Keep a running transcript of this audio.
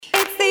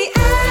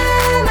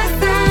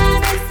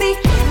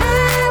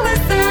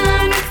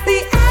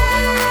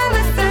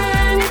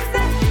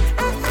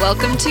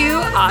Welcome to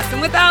Awesome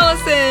with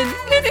Allison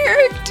and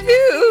Eric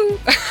too.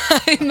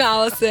 I'm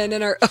Allison,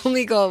 and our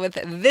only goal with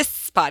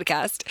this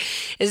podcast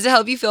is to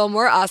help you feel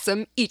more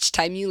awesome each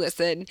time you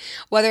listen.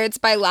 Whether it's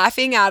by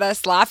laughing at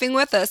us, laughing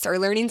with us, or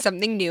learning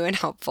something new and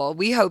helpful,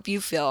 we hope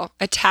you feel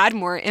a tad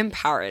more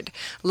empowered,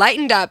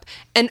 lightened up,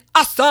 and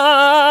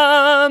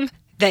awesome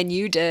than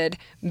you did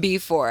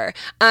before.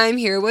 I'm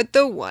here with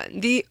the one,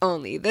 the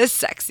only, the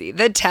sexy,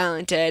 the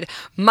talented,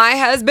 my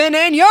husband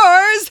and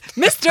yours,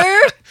 Mr.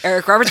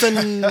 Eric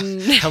Robertson.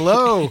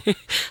 Hello.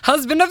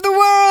 Husband of the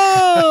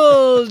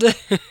world.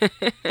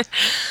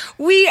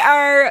 We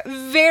are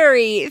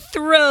very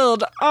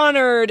thrilled,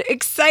 honored,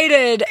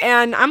 excited,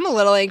 and I'm a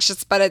little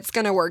anxious, but it's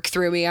going to work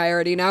through me. I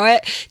already know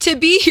it. To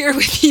be here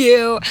with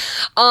you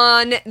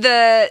on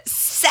the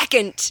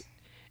second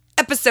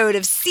episode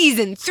of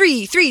season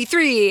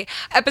 333,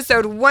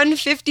 episode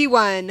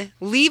 151,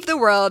 Leave the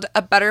World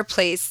a Better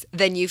Place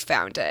Than You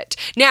Found It.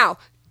 Now,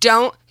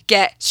 don't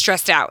get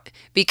stressed out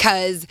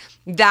because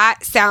that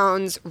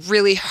sounds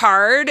really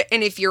hard.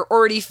 And if you're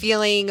already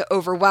feeling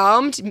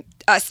overwhelmed,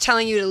 us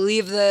telling you to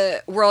leave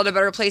the world a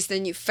better place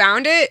than you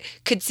found it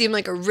could seem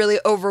like a really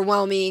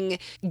overwhelming,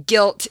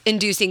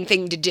 guilt-inducing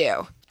thing to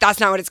do. That's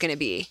not what it's going to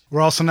be.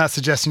 We're also not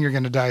suggesting you're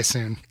going to die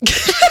soon.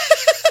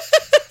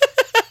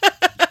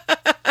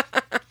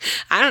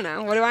 I don't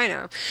know. What do I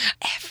know?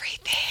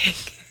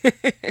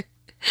 Everything.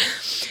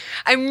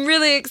 I'm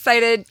really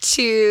excited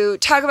to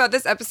talk about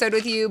this episode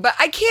with you, but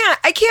I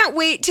can't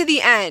wait to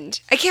the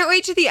end. I can't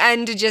wait to the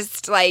end to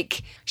just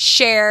like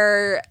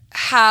share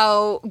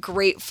how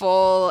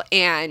grateful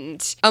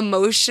and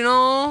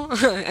emotional,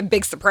 a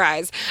big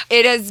surprise,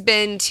 it has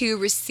been to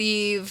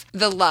receive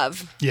the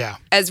love. Yeah.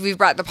 As we've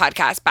brought the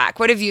podcast back.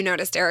 What have you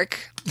noticed,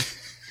 Eric?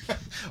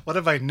 What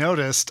have I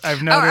noticed?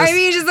 I've Oh, noticed. I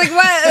mean, just like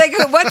what?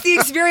 Like, what's the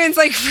experience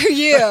like for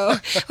you?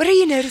 What are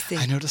you noticing?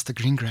 I noticed the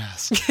green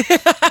grass.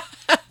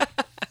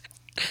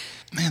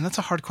 Man, that's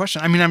a hard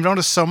question. I mean, I've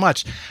noticed so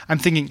much. I'm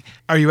thinking,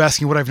 are you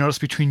asking what I've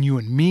noticed between you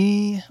and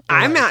me?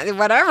 I'm not,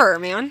 whatever,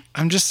 man.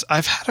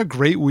 I've had a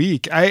great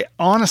week. I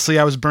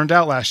was burned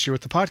out last year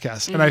with the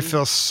podcast, and I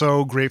feel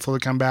so grateful to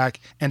come back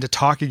and to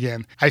talk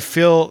again. I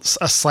feel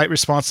a slight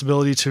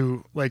responsibility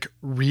to like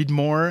read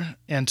more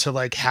and to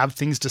like have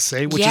things to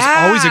say, which is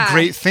always a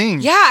great thing.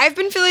 Yeah, I've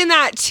been feeling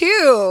that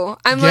too.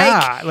 I'm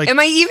like, am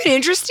I even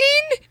interesting?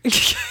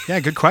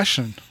 Yeah, good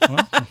question.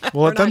 Well,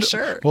 we'll let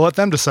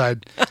them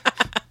decide.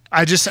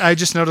 I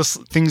just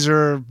noticed things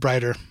are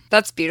brighter.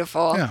 That's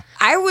beautiful. Yeah.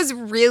 I was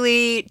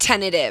really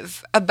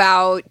tentative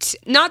about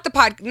not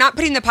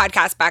putting the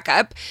podcast back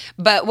up,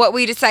 but what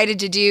we decided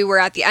to do, we're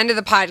at the end of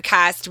the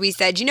podcast, we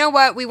said, you know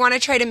what? We want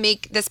to try to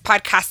make this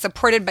podcast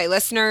supported by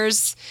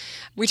listeners.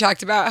 We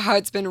talked about how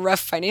it's been rough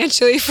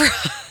financially for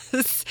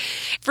us.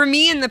 For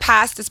me in the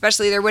past,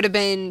 especially, there would have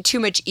been too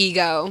much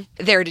ego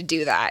there to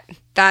do that.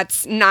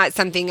 That's not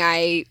something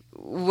I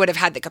would have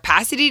had the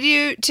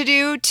capacity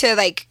to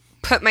like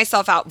put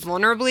myself out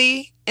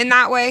vulnerably in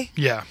that way.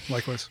 Yeah,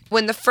 likewise.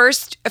 When the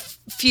first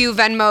few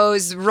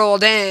Venmos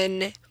rolled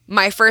in,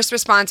 my first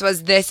response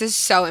was, this is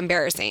so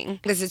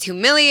embarrassing. This is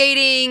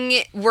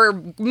humiliating. We're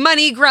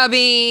money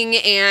grubbing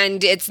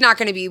and it's not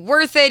going to be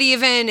worth it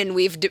even. And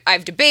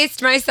I've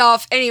debased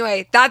myself.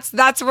 Anyway, that's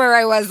where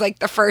I was like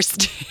the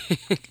first.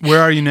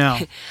 Where are you now?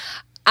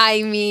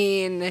 I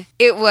mean,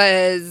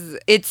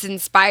 it's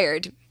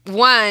inspired.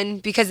 One,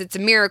 because it's a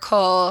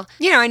miracle.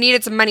 You know, I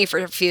needed some money for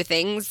a few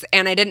things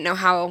and I didn't know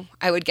how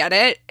I would get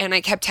it. And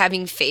I kept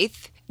having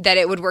faith that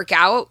it would work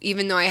out,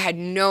 even though I had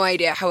no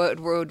idea how it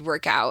would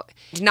work out.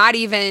 Not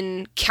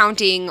even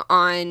counting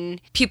on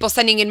people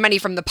sending in money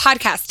from the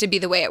podcast to be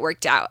the way it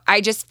worked out.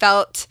 I just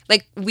felt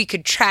like we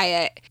could try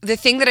it. The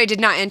thing that I did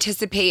not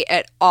anticipate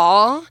at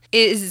all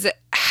is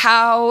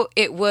how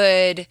it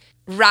would,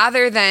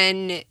 rather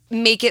than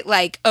make it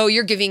like, oh,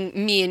 you're giving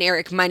me and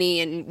Eric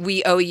money and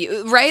we owe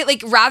you, right?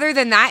 Like, rather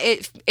than that,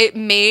 it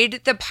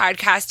made the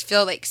podcast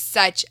feel like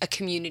such a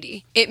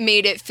community. It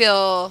made it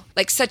feel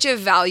like such a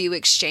value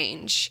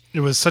exchange.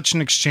 It was such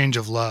an exchange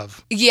of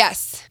love.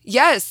 Yes.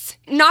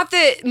 Not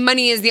that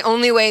money is the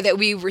only way that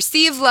we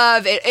receive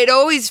love. It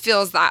always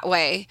feels that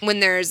way.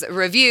 When there's a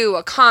review,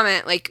 a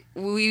comment, like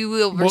we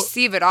will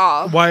receive it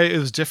all. Why it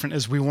was different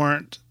is we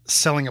weren't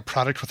selling a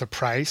product with a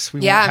price. We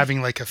weren't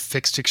having like a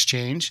fixed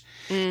exchange.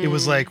 It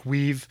was like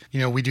we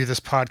do this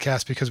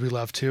podcast because we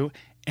love to,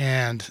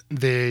 and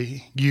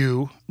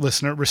you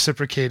listener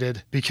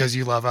reciprocated because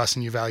you love us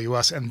and you value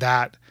us, and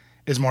that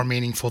is more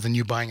meaningful than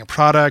you buying a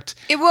product.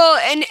 It will,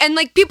 and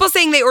like people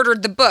saying they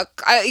ordered the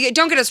book.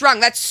 Don't get us wrong,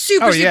 that's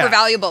super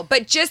valuable.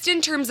 But just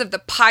in terms of the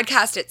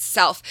podcast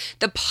itself,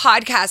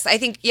 I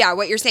think,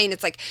 what you're saying,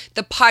 it's like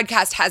the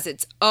podcast has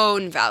its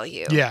own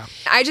value. Yeah.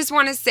 I just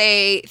want to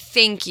say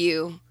thank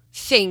you.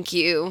 Thank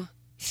you.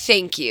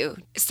 Thank you.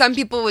 Some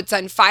people would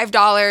send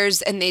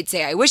 $5 and they'd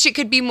say, I wish it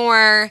could be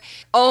more.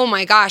 Oh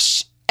my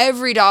gosh,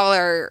 every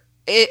dollar,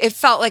 it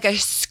felt like a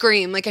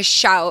scream, like a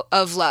shout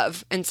of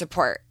love and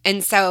support.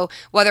 And so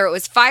whether it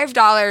was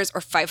 $5 or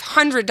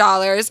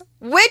 $500,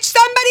 which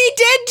somebody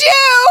did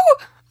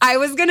do, I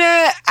was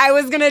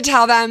gonna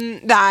tell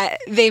them that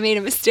they made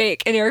a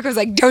mistake, and Erica was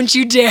like, "Don't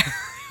you dare."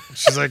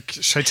 She's like,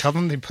 should I tell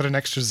them they put an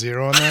extra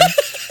 0 in there?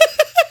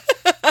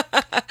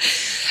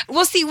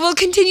 We'll see. We'll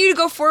continue to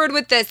go forward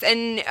with this,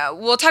 and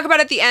we'll talk about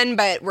it at the end.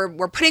 But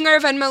we're putting our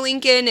Venmo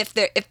link in. If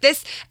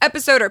this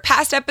episode or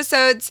past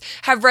episodes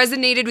have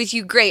resonated with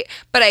you, great.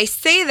 But I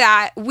say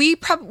that we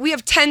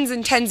have tens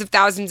and tens of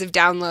thousands of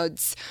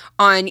downloads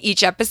on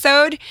each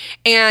episode,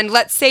 and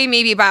let's say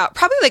maybe about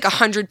probably like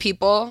 100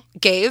 people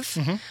gave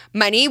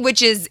money,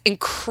 which is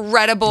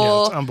incredible.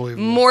 Yeah, it's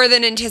unbelievable. More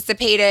than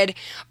anticipated.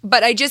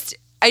 But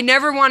I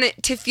never want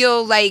it to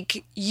feel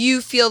like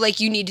you feel like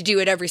you need to do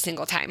it every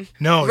single time.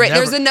 No, right.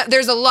 Never.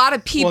 There's a lot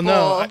of people.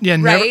 Well, no, yeah,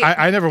 right? never,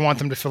 I never want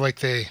them to feel like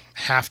they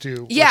have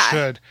to. Yeah, or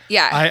should.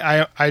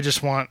 Yeah. I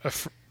just want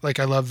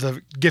I love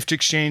the gift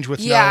exchange with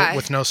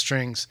no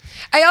strings.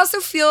 I also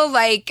feel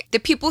like the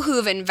people who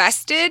have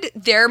invested,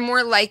 they're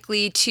more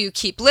likely to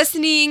keep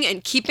listening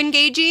and keep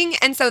engaging,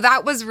 and so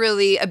that was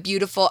really a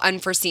beautiful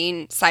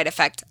unforeseen side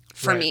effect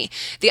for me.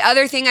 The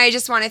other thing I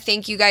just want to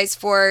thank you guys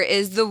for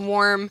is the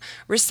warm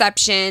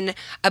reception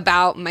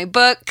about my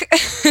book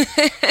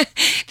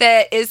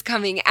that is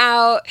coming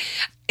out.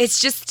 It's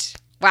just,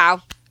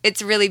 wow.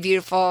 It's really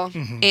beautiful,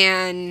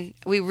 and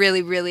we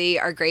really, really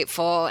are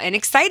grateful and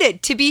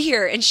excited to be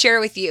here and share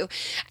with you.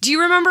 Do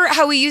you remember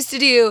how we used to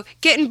do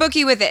getting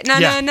booky with it? Na.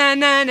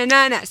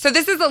 So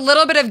this is a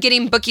little bit of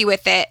getting booky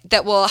with it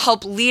that will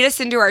help lead us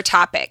into our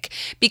topic,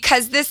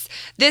 because this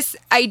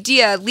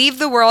idea, leave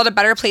the world a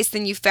better place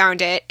than you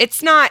found it,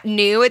 it's not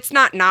new, it's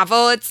not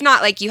novel, it's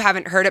not like you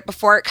haven't heard it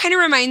before. It kind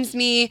of reminds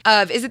me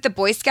of, is it the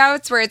Boy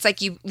Scouts, where it's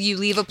like you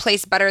leave a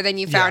place better than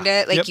you found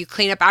it, like you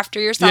clean up after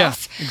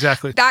yourself? Yeah,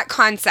 exactly. That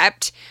concept.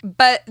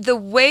 But the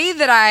way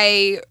that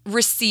I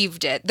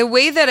received it, the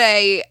way that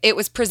it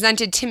was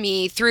presented to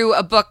me through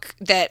a book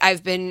that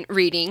I've been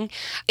reading,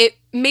 it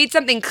made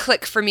something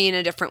click for me in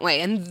a different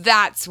way. And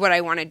that's what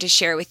I wanted to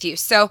share with you.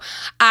 So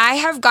I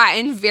have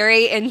gotten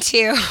very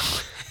into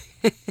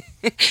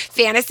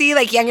fantasy,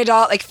 like young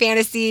adult, like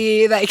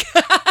fantasy, like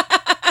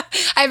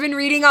I've been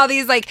reading all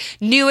these like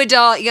new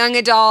adult, young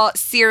adult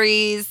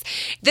series.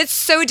 That's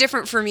so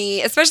different for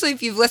me, especially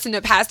if you've listened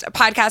to past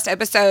podcast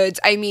episodes.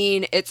 I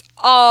mean, it's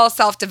all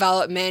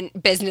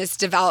self-development, business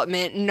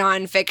development,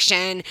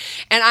 nonfiction.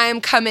 And I'm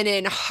coming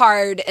in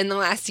hard in the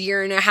last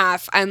year and a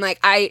half. I'm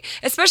like,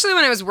 especially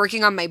when I was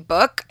working on my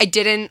book, I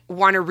didn't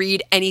want to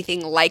read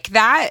anything like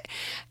that.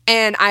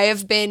 And I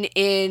have been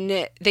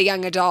in the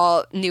young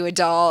adult, new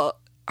adult,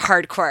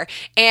 hardcore.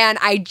 And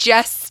I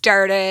just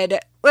started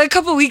a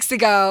couple weeks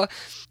ago,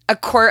 A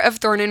Court of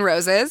Thorn and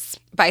Roses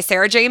by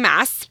Sarah J.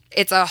 Maas.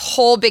 It's a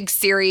whole big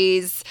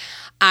series.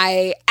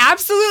 I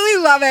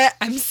absolutely love it.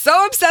 I'm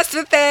so obsessed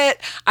with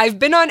it. I've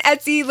been on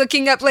Etsy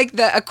looking up like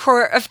the A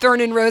Court of Thorn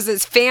and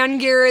Roses fan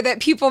gear that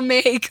people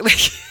make.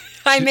 Like,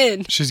 I'm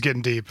in. She's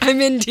getting deep.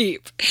 I'm in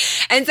deep.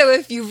 And so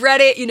if you've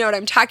read it, you know what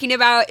I'm talking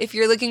about. If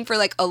you're looking for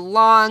like a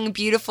long,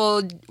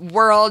 beautiful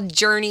world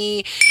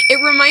journey, it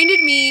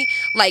reminded me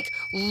like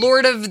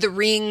Lord of the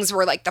Rings,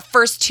 where like the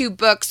first 2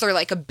 books are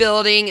like a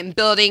building and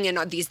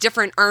these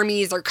different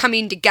armies are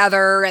coming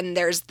together, and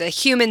there's the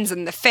humans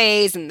and the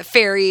fays and the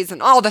fairies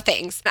and all the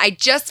things. I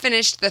just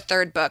finished the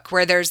 3rd book,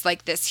 where there's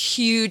like this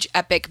huge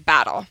epic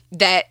battle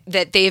that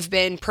they've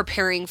been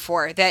preparing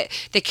for, that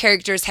the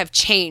characters have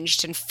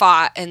changed and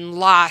fought and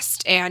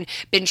lost and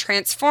been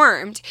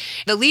transformed.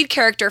 The lead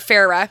character,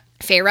 Farah.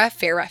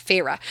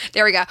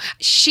 There we go.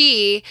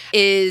 She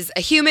is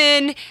a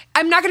human.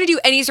 I'm not going to do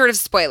any sort of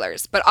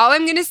spoilers, but all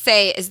I'm going to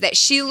say is that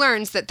she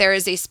learns that there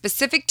is a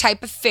specific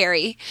type of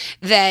fairy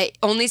that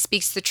only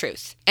speaks the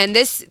truth. And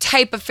this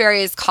type of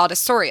fairy is called a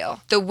sorial.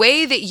 The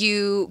way that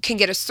you can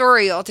get a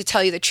sorial to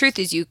tell you the truth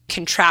is you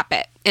can trap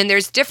it. And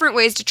there's different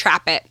ways to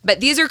trap it. But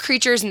these are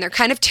creatures, and they're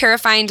kind of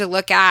terrifying to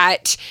look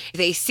at.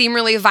 They seem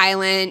really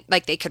violent,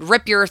 like they could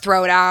rip your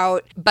throat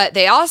out. But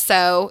they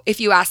also, if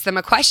you ask them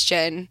a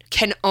question,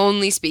 can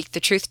only speak the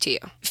truth to you.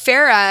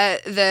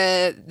 Farah,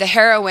 the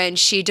heroine,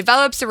 she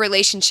develops a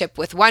relationship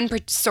with one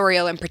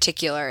sorial in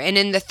particular. And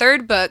in the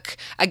 3rd book,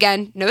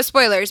 again, no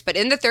spoilers, but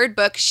in the 3rd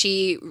book,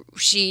 she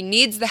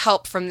needs the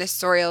help from this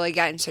sorial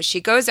again. So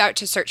she goes out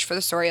to search for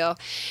the sorial.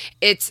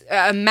 It's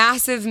a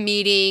massive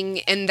meeting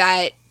in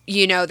that,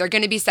 you know, they're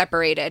going to be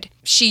separated.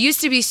 She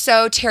used to be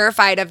so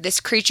terrified of this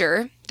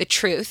creature, the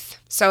truth.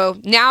 So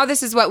now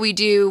this is what we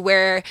do,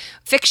 where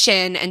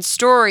fiction and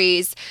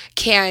stories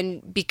can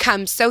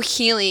become so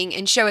healing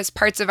and show us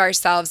parts of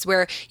ourselves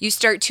where you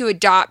start to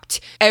adopt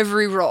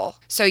every role.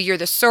 So you're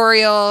the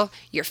sorial,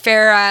 you're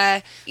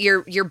Farah,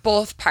 you're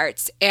both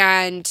parts.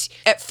 And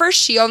at first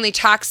she only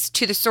talks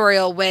to the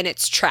sorial when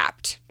it's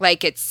trapped,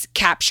 like it's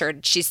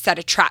captured. She's set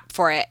a trap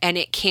for it and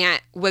it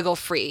can't wiggle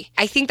free.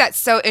 I think that's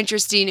so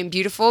interesting and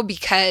beautiful,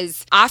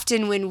 because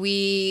often when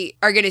we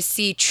are going to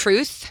see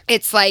truth,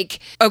 it's like,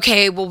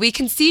 okay, well, we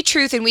can see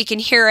truth and we can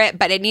hear it,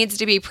 but it needs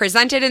to be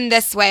presented in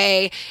this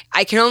way.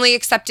 I can only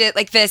accept it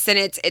like this, and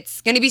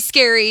it's going to be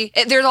scary.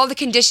 There's all the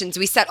conditions.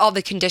 We set all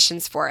the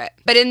conditions for it.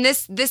 But in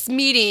this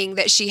meeting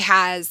that she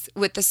has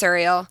with the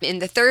sorial in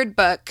the 3rd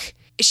book,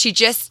 She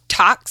just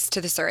talks to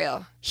the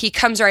Suriel. He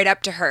comes right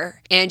up to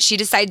her, and she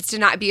decides to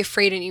not be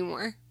afraid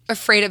anymore.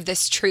 Afraid of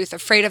this truth,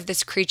 afraid of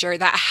this creature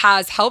that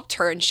has helped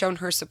her and shown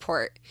her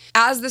support.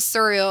 As the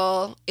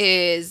Suriel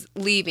is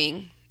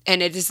leaving,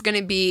 and it is going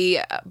to be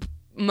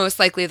most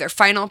likely their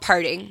final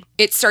parting,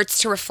 it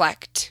starts to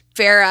reflect.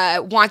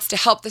 Feyre wants to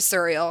help the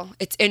Suriel.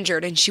 It's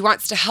injured, and she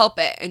wants to help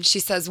it. And she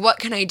says, what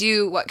can I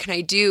do? What can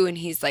I do? And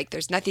he's like,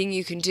 there's nothing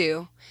you can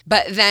do.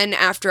 But then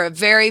after a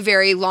very,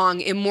 very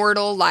long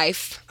immortal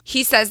life,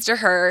 he says to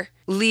her,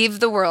 leave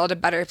the world a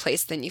better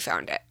place than you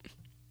found it.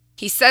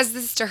 He says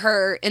this to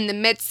her in the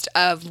midst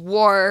of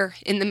war,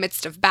 in the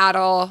midst of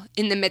battle,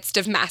 in the midst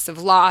of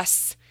massive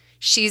loss.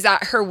 She's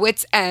at her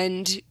wit's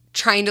end,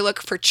 trying to look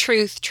for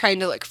truth, trying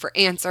to look for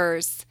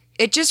answers.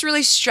 It just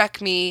really struck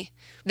me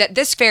that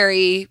this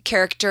fairy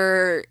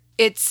character,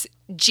 its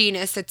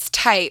genus, its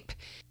type,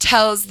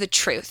 tells the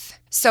truth.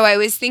 So I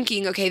was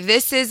thinking, okay,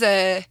 this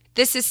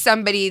is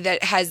somebody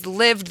that has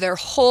lived their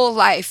whole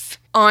life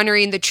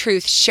honoring the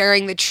truth,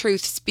 sharing the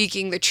truth,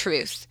 speaking the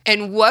truth.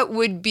 And what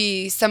would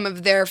be some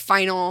of their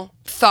final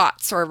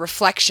thoughts or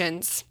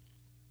reflections?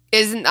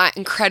 Isn't that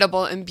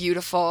incredible and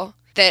beautiful?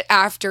 That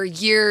after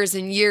years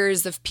and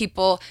years of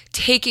people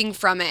taking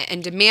from it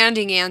and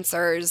demanding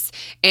answers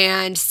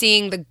and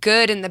seeing the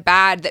good and the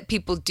bad that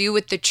people do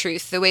with the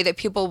truth, the way that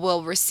people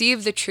will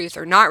receive the truth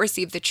or not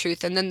receive the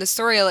truth, and then the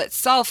Suriel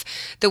itself,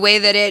 the way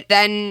that it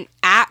then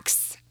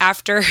acts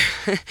after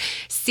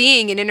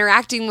seeing and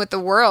interacting with the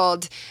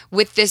world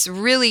with this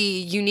really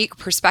unique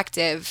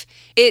perspective,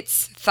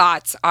 its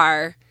thoughts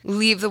are,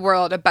 leave the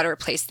world a better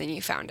place than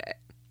you found it.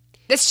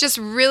 This just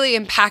really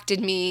impacted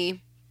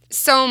me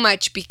so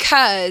much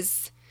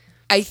because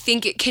I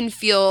think it can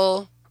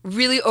feel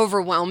really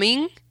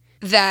overwhelming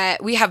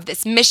that we have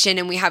this mission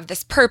and we have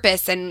this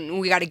purpose and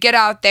we got to get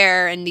out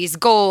there and these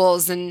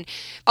goals and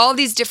all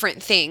these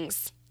different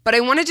things. But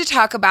I wanted to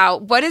talk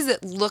about, what does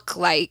it look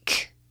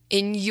like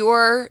in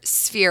your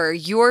sphere,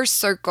 your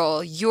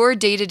circle, your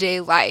day-to-day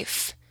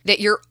life that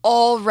you're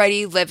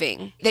already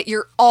living, that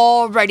you're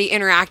already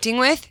interacting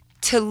with,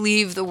 to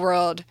leave the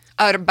world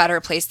a better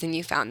place than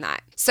you found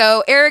that.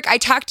 So, Eric, I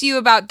talked to you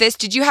about this.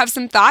 Did you have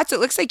some thoughts? It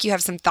looks like you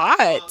have some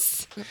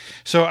thoughts.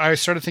 So I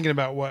started thinking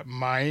about what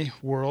my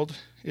world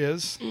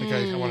is. Like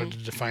I wanted to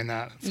define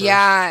that first.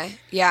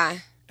 Yeah.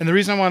 And the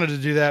reason I wanted to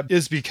do that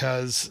is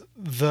because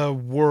the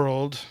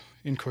world,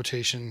 in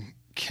quotation,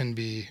 can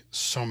be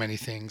so many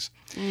things.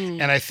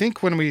 And I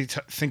think when we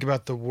think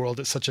about the world,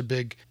 it's such a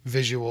big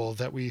visual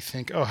that we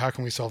think, oh, how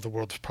can we solve the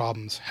world's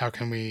problems? How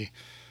can we,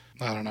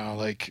 I don't know,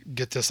 like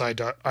get this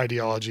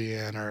ideology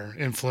in or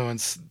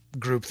influence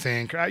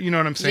groupthink? You know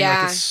what I'm saying?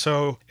 Yeah.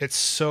 Like it's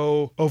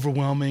so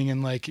overwhelming,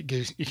 and like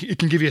it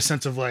can give you a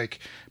sense of like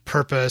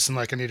purpose and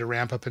like I need to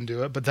ramp up and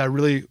do it. But I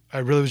really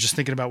was just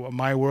thinking about what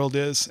my world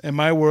is, and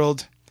my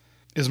world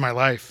is my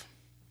life.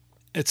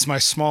 It's my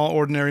small,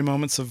 ordinary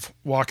moments of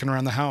walking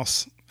around the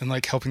house and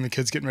like helping the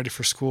kids getting ready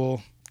for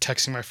school,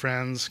 texting my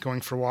friends,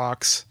 going for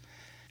walks,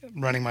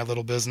 running my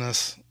little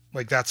business.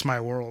 Like that's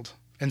my world.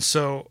 And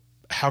so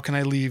how can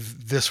I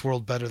leave this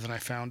world better than I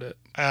found it?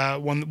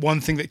 One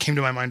thing that came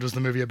to my mind was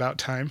the movie About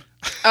Time.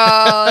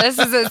 Oh, this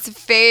is his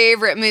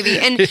favorite movie.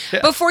 And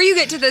before you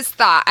get to this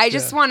thought, I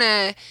just want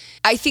to,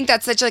 I think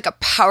that's such like a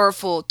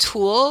powerful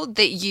tool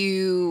that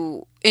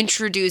you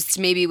introduced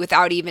maybe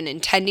without even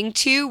intending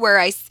to,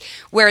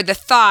 where the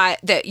thought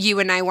that you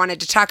and I wanted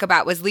to talk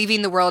about was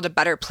leaving the world a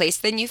better place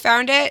than you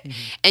found it.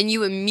 Mm-hmm. And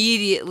you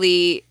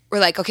immediately were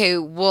like, okay,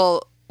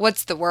 well,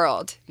 what's the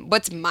world?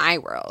 What's my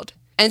world?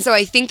 And so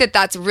I think that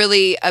that's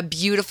really a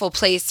beautiful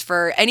place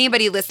for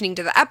anybody listening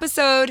to the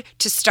episode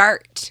to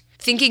start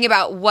thinking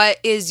about, what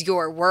is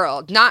your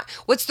world? Not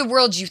what's the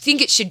world you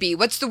think it should be.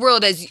 What's the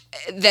world as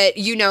that,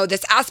 you know,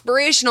 this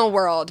aspirational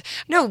world.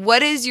 No,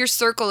 what is your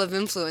circle of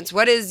influence?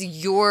 What is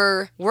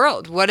your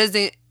world? What does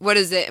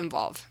it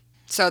involve?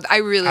 So I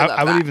really love that.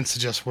 I would even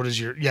suggest, what is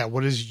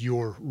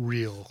your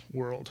real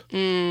world?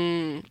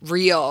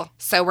 Real.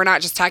 So we're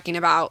not just talking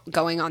about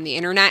going on the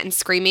internet and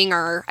screaming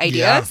our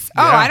ideas.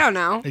 Yeah, I don't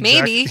know. Exactly.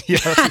 Maybe.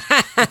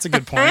 Yeah, that's a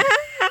good point.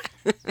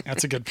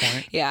 That's a good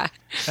point. Yeah.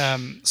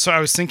 So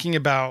I was thinking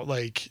about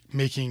like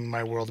making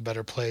my world a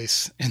better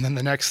place. And then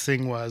the next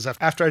thing was,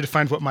 after I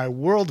defined what my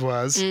world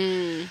was,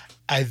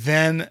 I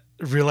then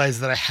realized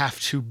that I have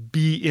to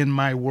be in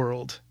my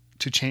world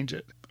to change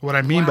it. What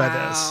I mean by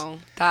this.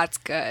 That's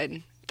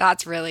good.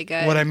 That's really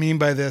good. What I mean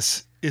by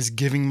this is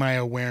giving my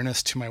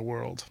awareness to my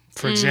world.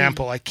 For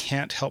example, I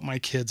can't help my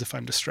kids if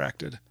I'm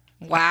distracted.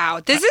 Wow.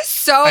 This is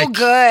so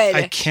good.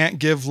 I can't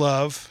give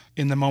love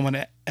in the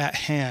moment at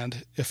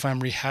hand if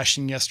I'm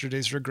rehashing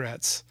yesterday's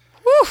regrets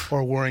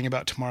or worrying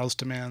about tomorrow's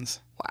demands.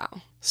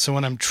 Wow. So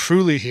when I'm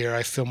truly here,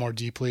 I feel more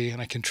deeply and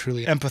I can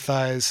truly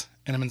empathize,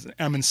 and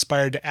I'm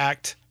inspired to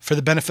act for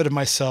the benefit of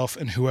myself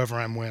and whoever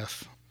I'm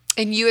with.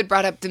 And you had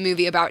brought up the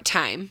movie About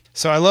Time.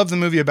 So I love the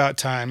movie About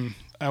Time.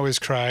 I always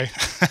cry.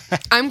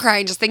 I'm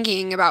crying just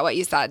thinking about what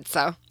you said,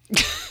 so.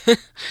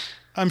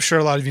 I'm sure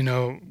a lot of you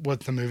know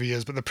what the movie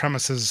is, but the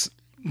premise is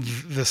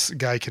this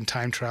guy can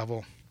time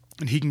travel,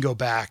 and he can go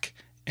back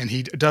And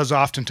he does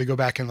often to go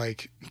back and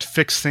like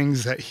fix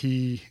things that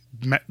he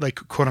like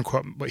quote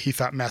unquote what he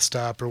thought messed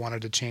up or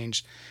wanted to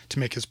change to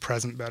make his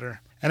present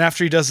better. And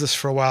after he does this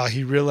for a while,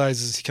 he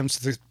realizes, he comes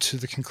to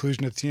the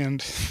conclusion at the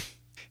end.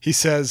 He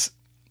says,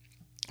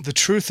 "The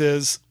truth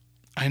is,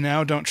 I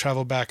now don't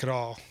travel back at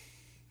all,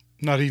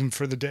 not even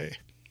for the day.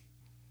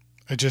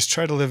 I just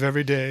try to live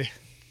every day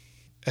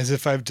as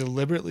if I've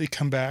deliberately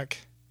come back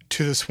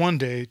to this one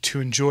day to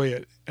enjoy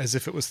it as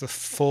if it was the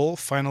full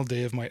final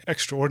day of my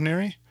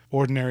extraordinary,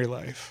 ordinary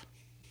life."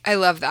 I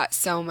love that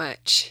so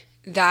much.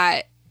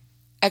 That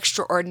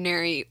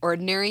extraordinary,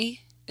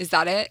 ordinary, is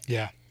that it?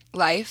 Yeah.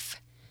 Life.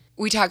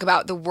 We talk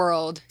about the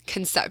world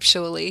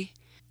conceptually,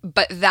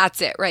 but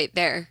that's it right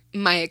there.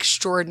 My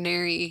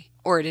extraordinary,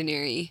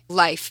 ordinary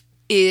life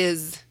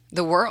is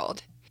the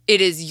world.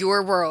 It is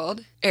your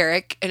world,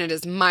 Eric, and it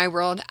is my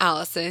world,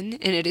 Allison,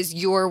 and it is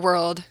your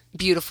world,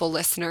 beautiful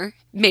listener,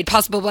 made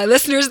possible by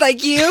listeners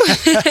like you.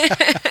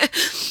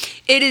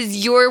 It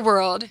is your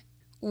world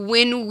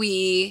when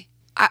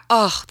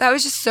that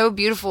was just so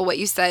beautiful what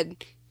you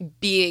said,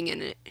 being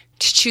in it,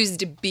 to choose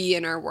to be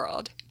in our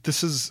world.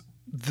 This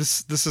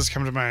has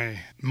come to my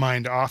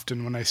mind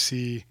often when I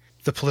see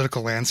the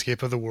political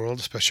landscape of the world,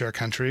 especially our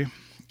country,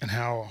 and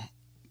how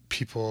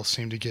people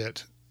seem to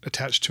get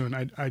attached to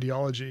an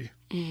ideology.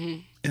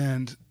 Mm-hmm.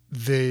 And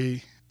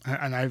I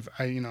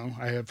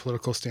have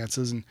political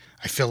stances, and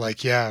I feel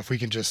like, if we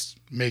can just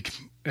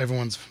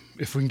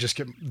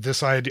get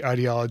this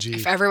ideology.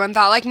 If everyone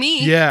thought like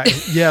me. Yeah,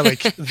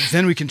 like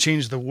then we can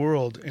change the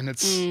world. And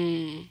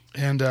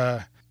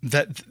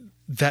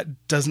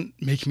that doesn't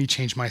make me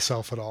change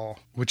myself at all,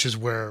 which is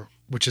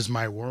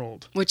my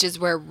world. Which is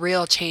where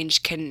real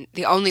change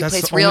the only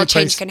place real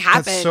change can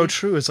happen. That's so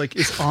true. It's like,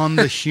 it's on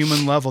the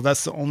human level.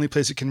 That's the only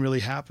place it can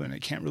really happen.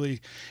 It can't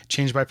really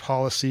change by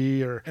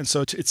policy and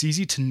so it's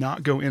easy to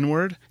not go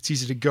inward. It's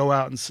easy to go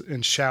out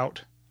and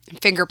shout.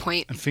 Finger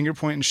point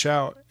and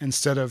shout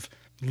instead of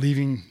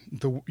leaving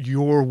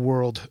your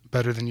world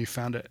better than you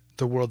found it,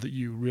 the world that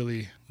you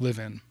really live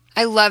in.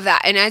 I love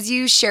that. And as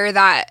you share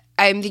that,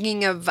 I'm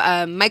thinking of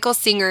Michael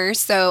Singer,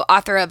 so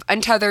author of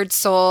Untethered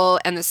Soul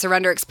and The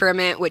Surrender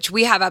Experiment, which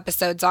we have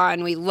episodes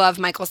on. We love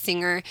Michael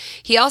Singer.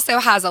 He also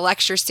has a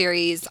lecture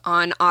series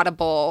on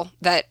Audible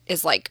that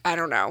is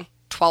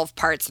 12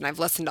 parts, and I've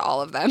listened to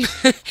all of them.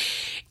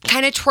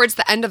 Kind of towards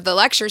the end of the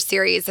lecture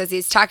series, as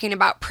he's talking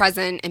about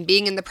present and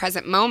being in the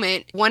present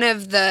moment, one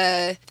of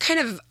the kind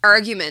of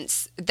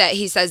arguments that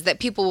he says that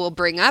people will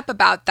bring up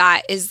about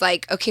that is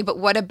okay, but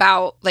what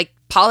about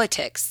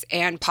politics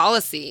and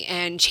policy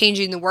and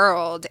changing the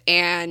world?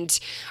 And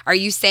are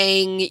you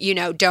saying,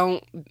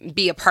 don't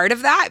be a part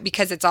of that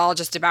because it's all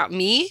just about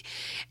me?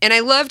 And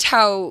I loved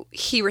how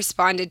he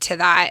responded to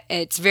that.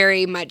 It's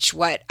very much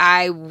what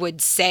I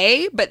would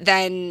say, but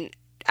then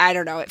I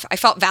don't know, I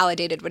felt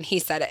validated when he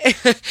said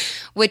it,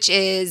 which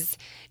is,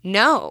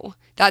 no,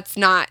 that's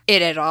not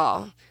it at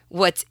all.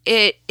 What's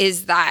it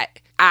is that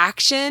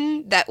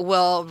action that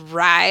will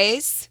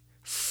rise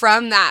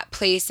from that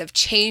place of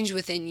change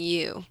within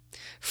you,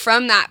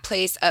 from that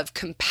place of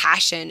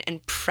compassion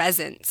and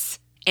presence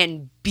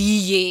and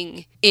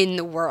being in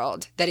the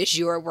world that is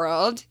your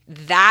world.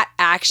 That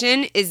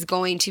action is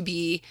going to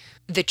be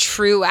the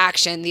true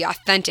action, the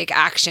authentic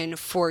action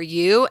for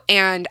you.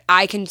 And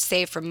I can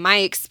say from my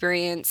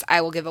experience,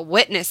 I will give a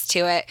witness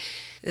to it,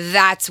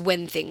 that's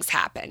when things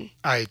happen.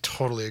 I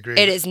totally agree.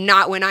 It is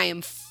not when I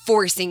am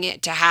forcing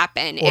it to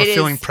happen. Or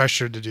feeling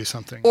pressured to do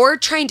something. Or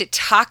trying to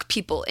talk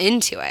people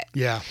into it.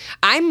 Yeah.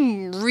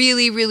 I'm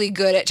really, really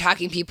good at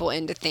talking people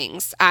into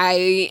things.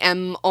 I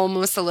am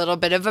almost a little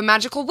bit of a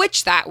magical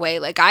witch that way.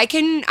 I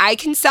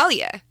can sell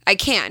you. I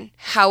can.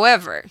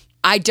 However,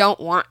 I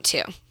don't want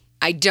to.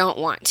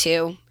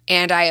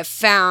 And I have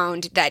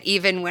found that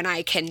even when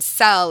I can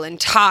sell and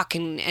talk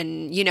and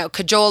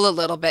cajole a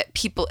little bit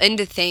people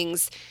into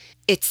things,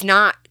 it's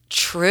not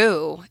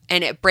true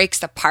and it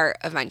breaks apart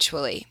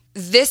eventually.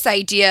 This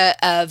idea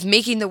of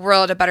making the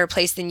world a better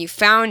place than you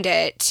found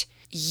it,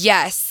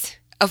 yes,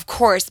 of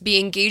course, be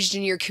engaged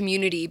in your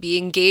community, be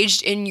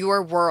engaged in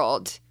your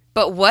world.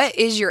 But what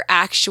is your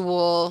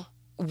actual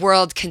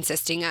world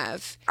consisting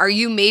of? Are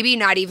you maybe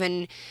not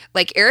even,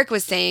 like Eric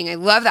was saying, I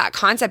love that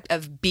concept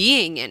of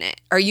being in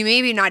it. Are you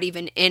maybe not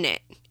even in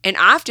it? And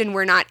often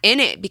we're not in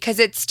it because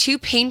it's too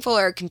painful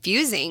or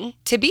confusing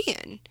to be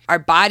in. Our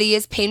body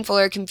is painful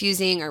or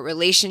confusing. Our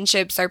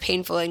relationships are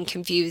painful and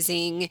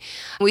confusing.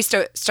 We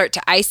start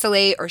to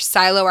isolate or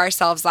silo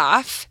ourselves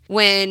off.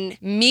 When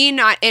me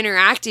not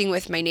interacting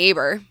with my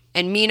neighbor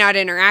and me not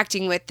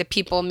interacting with the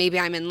people maybe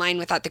I'm in line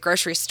with at the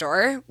grocery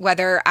store,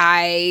 whether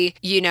I,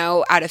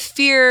 out of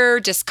fear,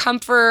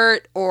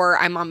 discomfort, or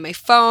I'm on my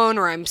phone,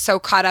 or I'm so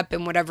caught up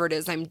in whatever it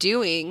is I'm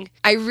doing,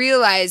 I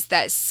realize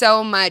that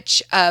so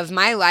much of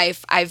my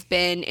life I've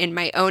been in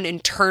my own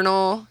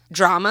internal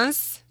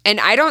dramas. And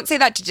I don't say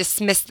that to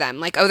dismiss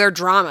them, they're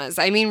dramas.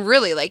 I mean,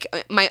 really,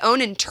 my own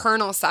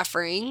internal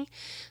suffering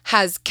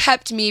has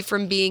kept me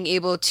from being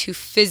able to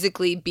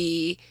physically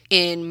be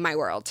in my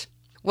world.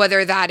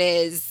 Whether that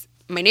is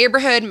my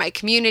neighborhood, my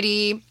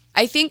community,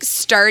 I think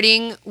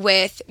starting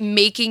with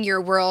making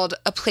your world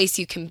a place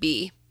you can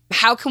be.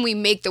 How can we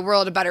make the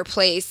world a better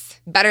place,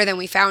 better than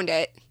we found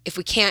it, if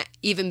we can't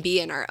even be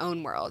in our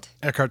own world?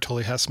 Eckhart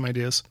Tolle has some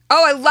ideas.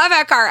 Oh, I love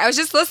Eckhart. I was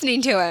just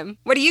listening to him.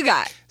 What do you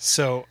got?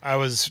 So I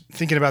was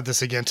thinking about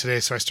this again today,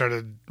 so I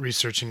started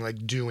researching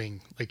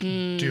doing,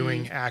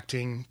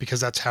 acting,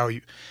 because that's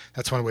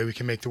one way we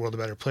can make the world a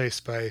better place,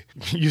 by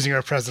using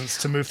our presence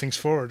to move things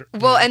forward.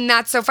 Well, and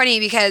that's so funny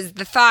because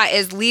the thought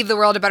is leave the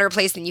world a better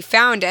place than you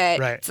found it.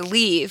 Right. To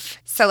leave.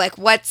 So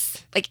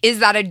is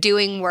that a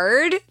doing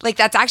word?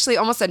 That's actually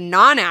almost a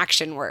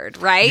non-action word,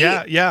 right?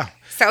 Yeah.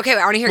 So, okay,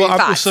 I want to hear your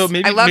thoughts. So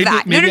maybe, I love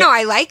that. No,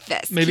 I like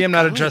this. Maybe I'm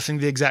not addressing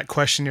the exact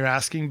question you're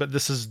asking, but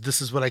this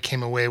is what I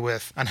came away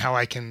with on how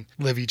I can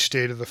live each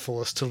day to the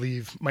fullest, to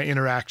leave my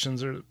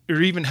interactions, or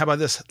even, how about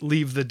this,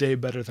 leave the day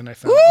better than I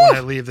found it when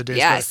I leave the day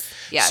better.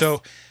 Yes.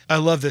 So I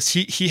love this.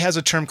 He has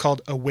a term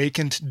called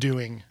awakened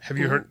doing. Have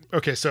you heard?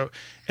 Okay,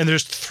 and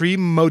there's 3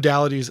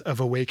 modalities of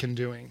awakened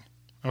doing.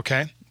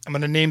 Okay? I'm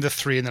going to name the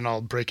 3 and then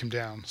I'll break them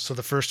down. So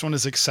the first one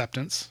is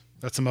acceptance.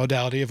 That's a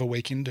modality of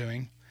awakened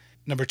doing.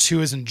 Number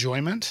 2 is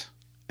enjoyment.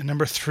 And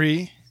number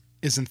 3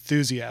 is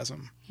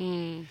enthusiasm.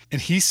 And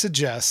he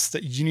suggests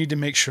that you need to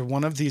make sure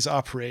one of these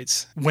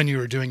operates when you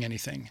are doing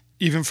anything,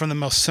 even from the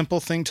most simple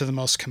thing to the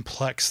most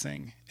complex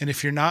thing. And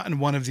if you're not in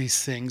one of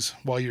these things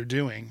while you're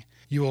doing,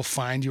 you will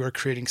find you are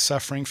creating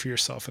suffering for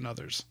yourself and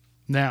others.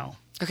 Now.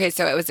 Okay,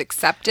 so it was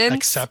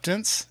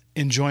acceptance,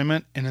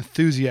 enjoyment, and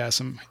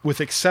enthusiasm.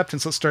 With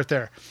acceptance, let's start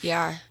there.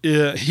 Yeah.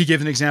 He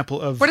gave an example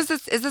of... What is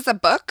this? Is this a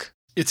book?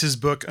 It's his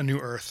book, A New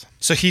Earth.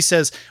 So he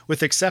says,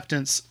 with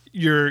acceptance,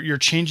 you're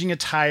changing a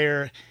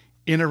tire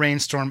in a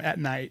rainstorm at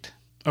night.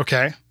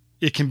 Okay?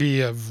 It can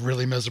be a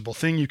really miserable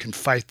thing. You can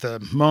fight the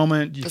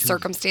moment.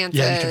 Circumstances.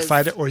 Yeah, you can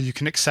fight it, or you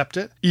can accept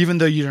it. Even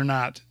though you're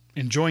not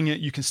enjoying it,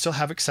 you can still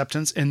have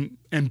acceptance and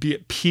be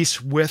at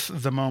peace with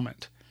the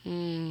moment.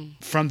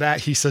 From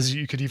that, he says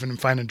you could even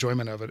find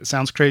enjoyment of it. It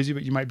sounds crazy,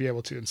 but you might be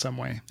able to in some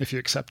way if you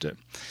accept it.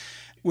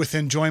 With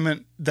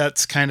enjoyment,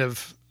 that's kind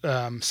of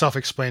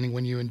self-explaining.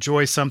 When you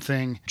enjoy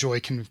something, joy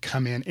can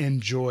come in.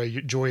 Joy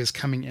is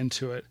coming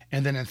into it.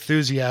 And then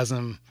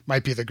enthusiasm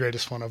might be the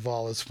greatest one of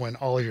all, is when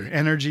all your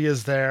energy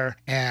is there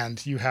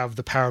and you have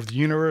the power of the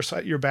universe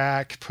at your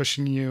back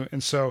pushing you.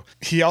 And so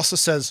he also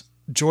says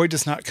joy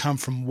does not come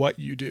from what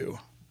you do.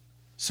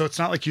 So it's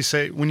not like you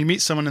say, when you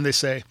meet someone and they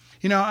say,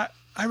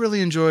 I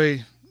really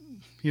enjoy,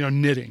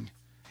 knitting.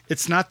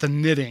 It's not the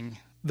knitting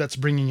that's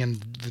bringing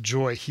in the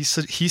joy. He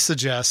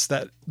suggests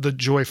that the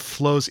joy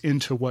flows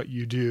into what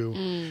you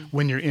do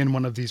when you're in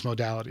one of these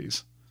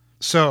modalities.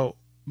 So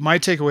my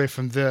takeaway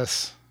from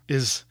this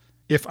is,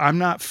 if I'm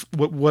not,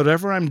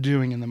 whatever I'm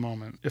doing in the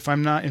moment, if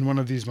I'm not in one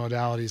of these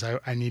modalities,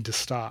 I need to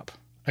stop.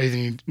 I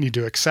either need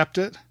to accept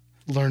it,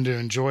 learn to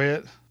enjoy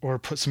it, or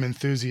put some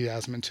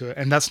enthusiasm into it.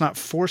 And that's not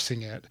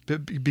forcing it,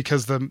 but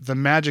because the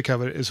magic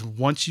of it is,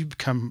 once you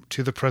come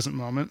to the present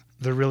moment,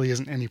 there really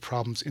isn't any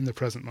problems in the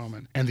present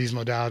moment. And these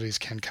modalities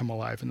can come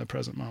alive in the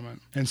present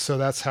moment. And so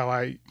that's how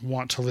I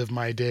want to live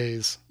my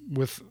days,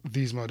 with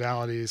these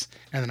modalities,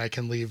 and then I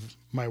can leave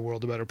my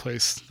world a better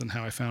place than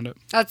how I found it.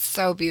 That's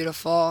so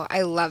beautiful.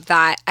 I love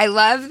that. I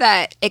love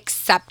that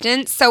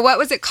acceptance. So what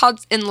was it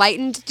called?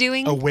 Enlightened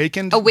doing?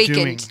 Awakened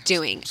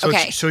doing. So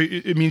okay. So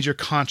it means you're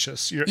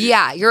conscious.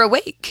 You're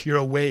awake. You're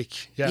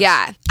awake. Yes.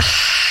 Yeah.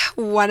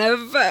 One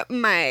of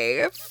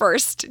my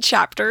first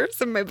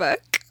chapters in my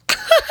book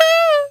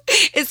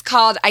is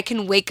called I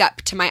Can Wake Up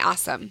to My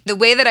Awesome. The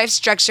way that I've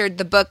structured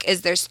the book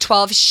is there's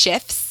 12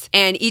 shifts.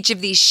 And each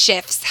of these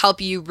shifts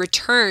help you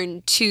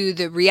return to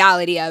the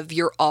reality of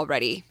you're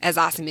already as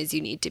awesome as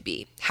you need to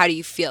be. How do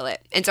you feel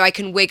it? And so I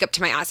can wake up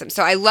to my awesome.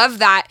 So I love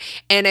that.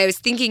 And I was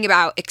thinking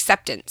about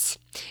acceptance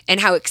and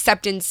how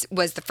acceptance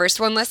was the first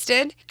one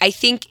listed. I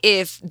think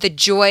if the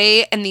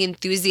joy and the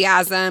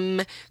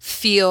enthusiasm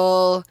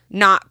feel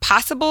not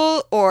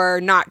possible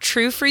or not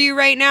true for you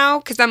right now,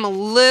 because I'm a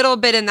little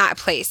bit in that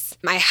place.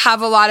 I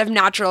have a lot of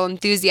natural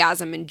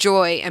enthusiasm and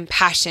joy and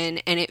passion,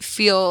 and it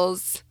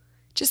feels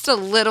just a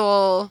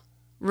little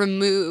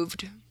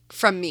removed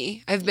from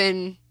me.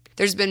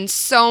 There's been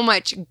so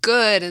much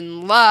good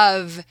and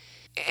love,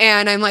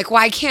 and I'm like,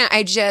 why can't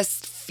I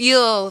just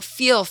feel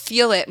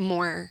it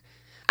more?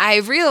 I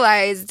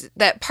realized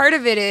that part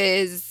of it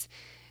is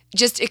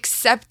just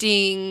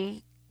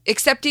accepting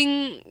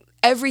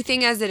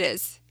everything as it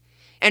is.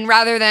 And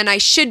rather than I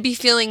should be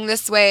feeling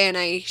this way and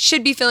I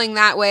should be feeling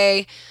that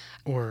way.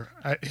 Or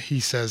he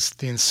says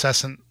the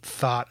incessant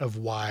thought of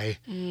why,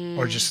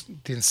 or just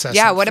the incessant.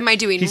 Yeah, what am I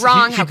doing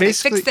wrong? How can I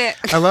fix it?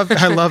 I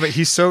love it.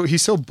 He's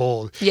so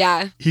bold.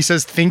 Yeah. He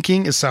says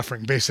thinking is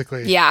suffering,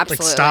 basically. Yeah,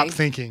 absolutely. Like, stop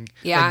thinking.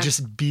 Yeah. Like,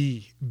 just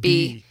be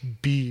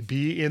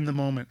in the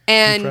moment.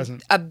 And be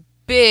present. A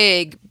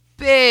big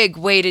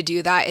way to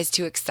do that is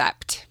to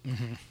accept.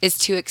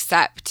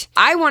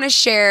 I want to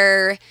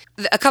share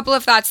a couple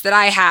of thoughts that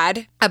I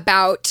had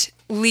about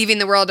leaving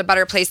the world a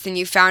better place than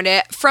you found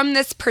it, from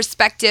this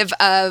perspective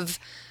of,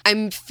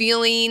 I'm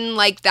feeling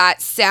like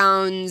that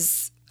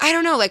sounds I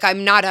don't know, like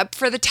I'm not up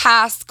for the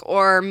task,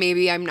 or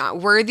maybe I'm not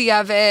worthy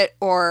of it,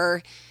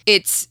 or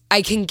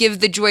I can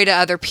give the joy to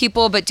other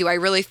people, but do I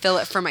really feel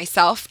it for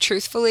myself,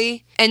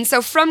 truthfully? And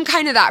so from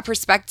kind of that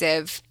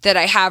perspective that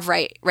I have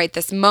right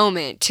this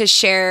moment to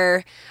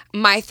share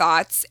my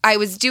thoughts, I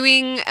was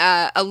doing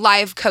a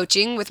live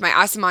coaching with my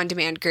Awesome On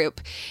Demand group.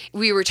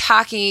 We were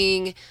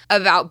talking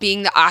about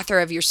being the author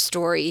of your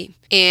story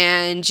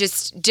and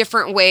just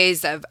different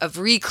ways of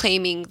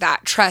reclaiming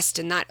that trust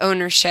and that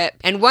ownership.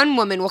 And one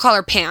woman, we'll call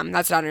her Pam,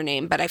 that's not her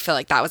name, but I feel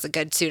like that was a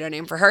good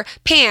pseudonym for her.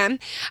 Pam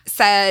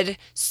said,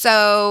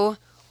 so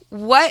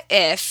what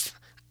if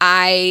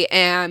I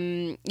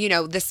am,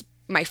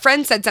 my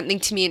friend said something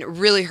to me and it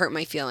really hurt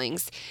my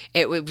feelings.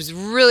 It was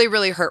really,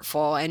 really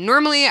hurtful. And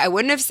normally I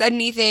wouldn't have said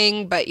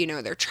anything, but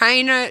they're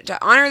trying to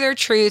honor their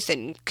truth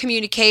and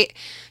communicate.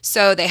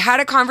 So they had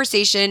a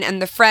conversation and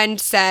the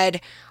friend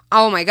said,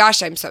 oh my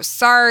gosh, I'm so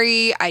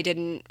sorry.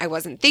 I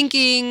wasn't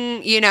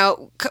thinking,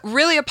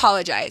 really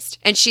apologized.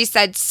 And she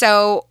said,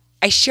 so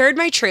I shared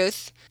my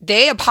truth.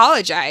 They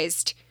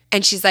apologized.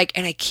 And she's like,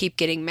 and I keep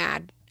getting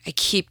mad. I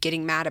keep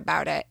getting mad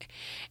about it.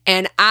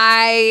 And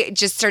I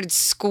just started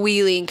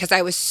squealing because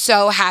I was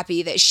so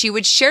happy that she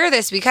would share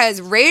this,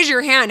 because raise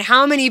your hand,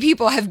 how many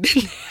people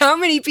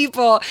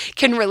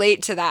can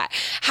relate to that?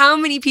 How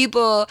many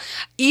people,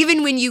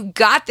 even when you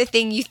got the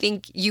thing you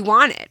think you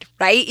wanted,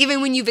 right?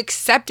 Even when you've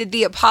accepted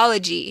the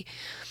apology,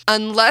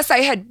 unless I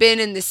had been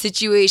in the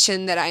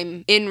situation that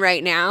I'm in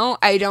right now,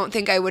 I don't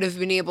think I would have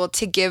been able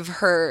to give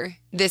her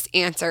this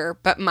answer.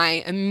 But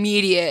my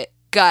immediate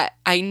gut,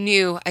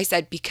 I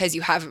said, because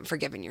you haven't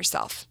forgiven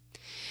yourself.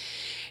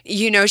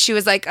 She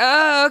was like,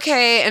 oh,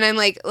 okay. And I'm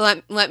like,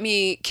 let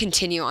me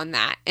continue on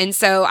that. And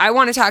so I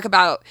want to talk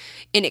about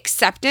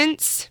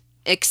acceptance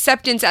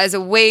as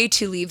a way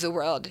to leave the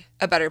world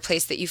a better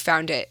place that you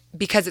found it,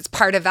 because it's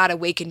part of that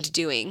awakened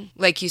doing,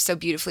 like you so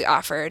beautifully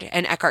offered,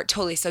 and Eckhart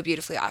Tolle so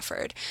beautifully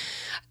offered.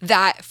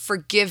 That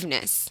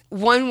forgiveness.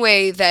 One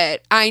way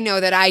that I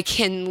know that I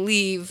can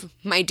leave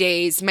my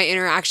days, my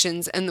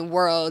interactions, and the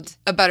world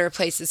a better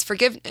place is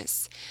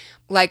forgiveness.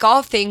 Like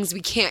all things, we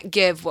can't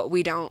give what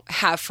we don't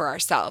have for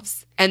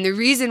ourselves. And the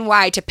reason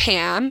why, to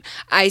Pam,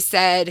 I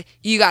said,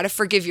 you got to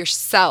forgive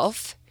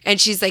yourself.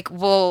 And she's like,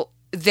 well,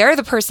 they're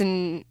the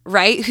person,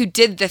 right, who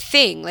did the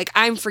thing. Like,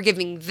 I'm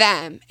forgiving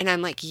them. And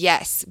I'm like,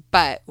 yes,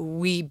 but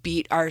we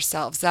beat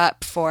ourselves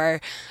up for,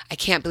 I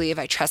can't believe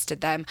I trusted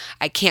them.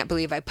 I can't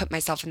believe I put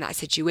myself in that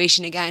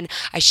situation again.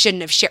 I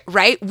shouldn't have shared,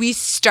 right? We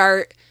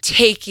start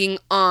taking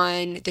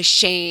on the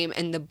shame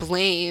and the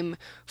blame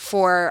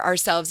for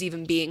ourselves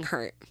even being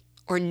hurt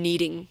or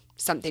needing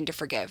something to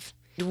forgive.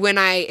 When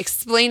I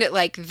explained it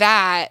like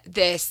that,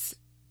 this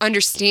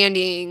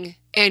understanding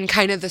and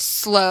kind of the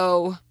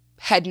slow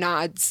head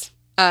nods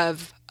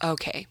of,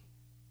 okay,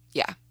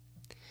 yeah.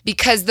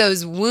 Because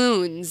those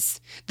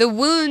wounds, the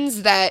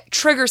wounds that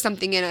trigger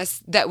something in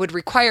us that would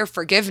require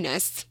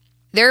forgiveness,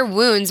 they're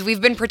wounds we've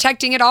been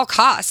protecting at all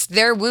costs.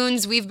 They're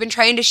wounds we've been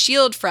trying to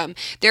shield from.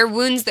 They're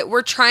wounds that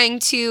we're trying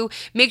to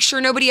make sure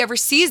nobody ever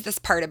sees this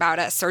part about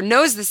us or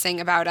knows this thing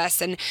about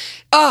us. And,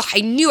 I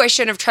knew I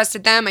shouldn't have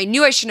trusted them. I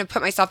knew I shouldn't have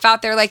put myself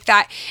out there like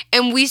that.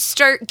 And we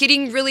start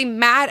getting really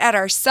mad at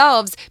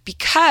ourselves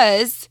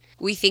because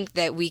we think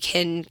that we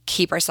can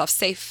keep ourselves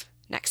safe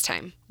next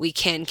time. We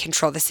can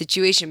control the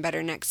situation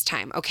better next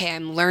time. Okay,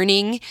 I'm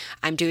learning,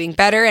 I'm doing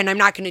better, and I'm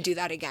not going to do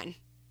that again,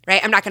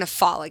 right? I'm not going to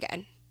fall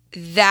again.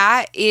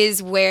 That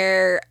is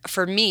where,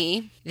 for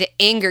me, the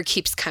anger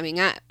keeps coming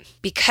up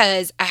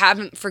because I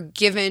haven't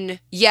forgiven.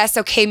 Yes,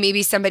 okay,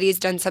 maybe somebody has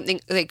done something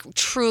like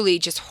truly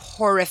just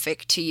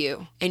horrific to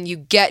you and you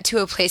get to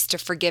a place to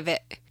forgive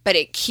it, but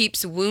it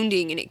keeps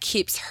wounding and it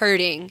keeps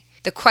hurting.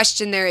 The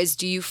question there is,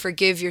 do you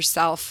forgive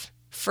yourself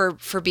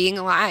for being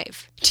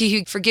alive? Do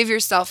you forgive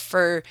yourself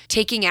for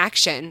taking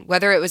action,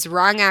 whether it was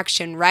wrong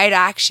action, right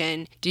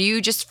action? Do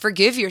you just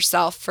forgive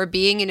yourself for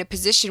being in a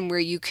position where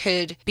you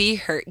could be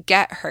hurt,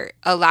 get hurt,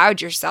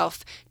 allowed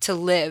yourself to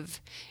live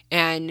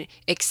and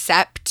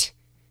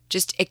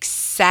just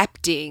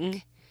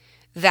accepting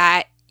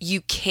that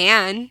you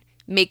can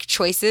make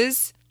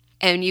choices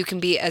and you can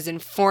be as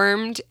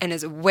informed and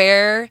as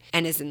aware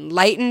and as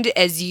enlightened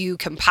as you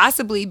can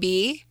possibly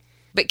be?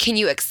 But can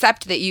you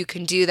accept that you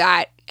can do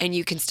that and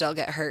you can still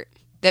get hurt?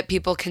 That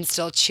people can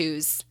still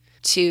choose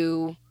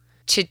to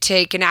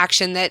take an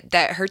action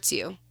that hurts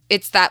you?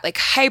 It's that like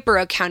hyper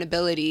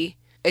accountability.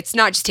 It's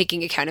not just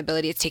taking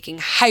accountability, it's taking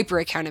hyper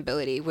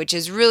accountability, which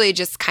is really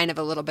just kind of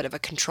a little bit of a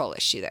control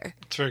issue there.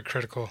 It's very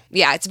critical.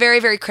 Yeah, it's very,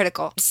 very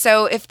critical.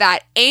 So if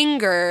that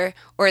anger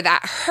or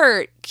that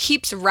hurt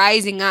keeps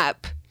rising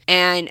up,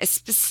 and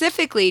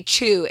specifically,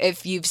 too,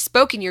 if you've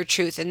spoken your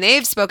truth and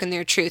they've spoken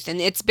their truth and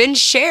it's been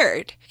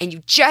shared and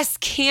you just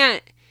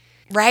can't,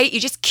 right? You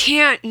just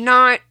can't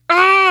not,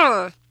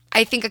 I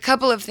think a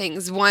couple of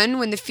things. One,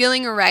 when the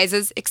feeling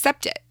arises,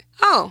 accept it.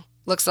 Oh,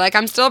 looks like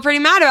I'm still pretty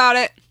mad about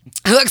it.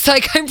 Looks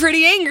like I'm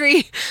pretty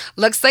angry.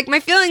 Looks like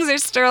my feelings are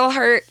still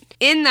hurt.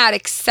 In that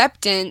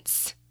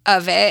acceptance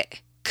of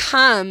it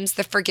comes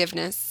the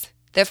forgiveness.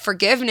 The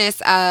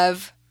forgiveness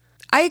of,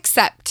 I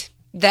accept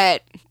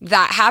that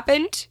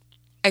happened.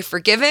 I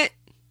forgive it.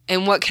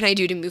 And what can I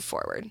do to move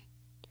forward?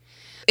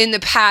 In the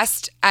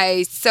past,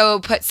 I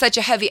put such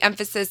a heavy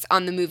emphasis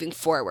on the moving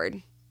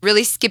forward,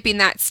 really skipping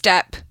that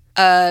step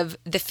of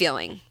the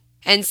feeling.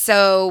 And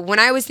so when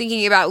I was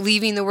thinking about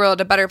leaving the world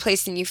a better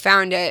place than you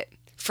found it,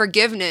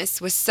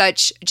 forgiveness was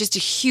just a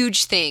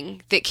huge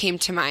thing that came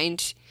to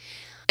mind.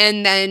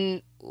 And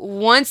then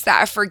once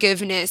that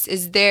forgiveness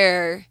is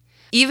there,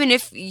 even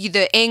if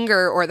the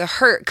anger or the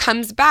hurt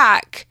comes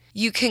back,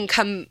 you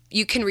can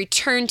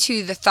return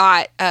to the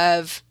thought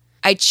of,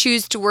 I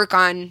choose to work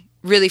on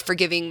really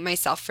forgiving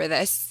myself for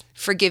this,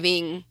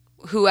 forgiving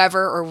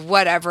whoever or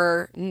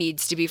whatever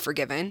needs to be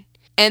forgiven.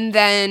 And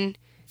then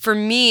for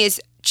me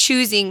is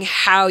choosing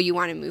how you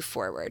want to move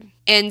forward.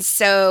 And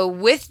so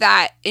with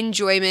that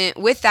enjoyment,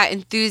 with that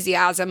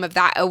enthusiasm of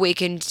that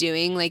awakened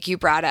doing, like you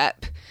brought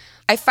up,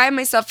 I find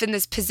myself in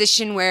this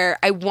position where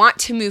I want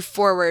to move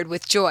forward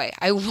with joy.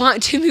 I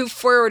want to move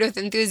forward with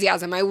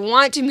enthusiasm. I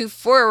want to move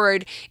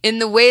forward in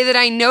the way that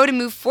I know to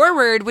move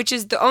forward, which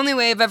is the only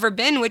way I've ever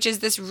been, which is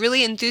this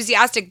really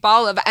enthusiastic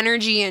ball of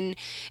energy and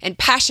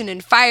passion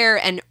and fire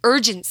and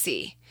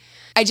urgency.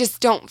 I just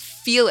don't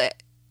feel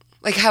it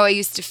like how I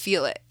used to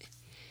feel it.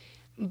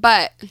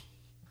 But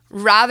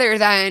rather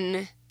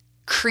than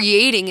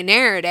creating a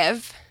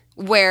narrative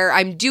where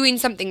I'm doing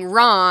something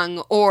wrong,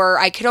 or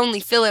I could only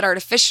feel it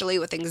artificially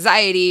with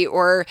anxiety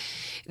or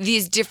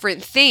these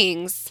different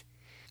things,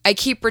 I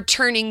keep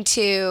returning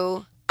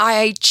to,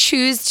 I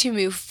choose to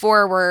move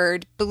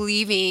forward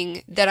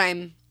believing that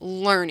I'm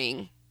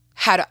learning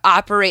how to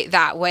operate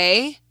that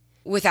way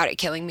without it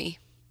killing me.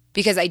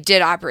 Because I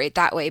did operate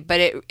that way, but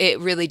it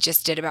really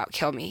just did about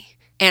kill me.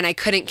 And I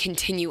couldn't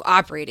continue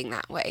operating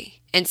that way.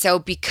 And so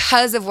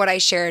because of what I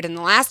shared in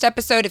the last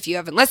episode, if you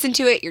haven't listened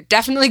to it, you're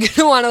definitely going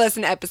to want to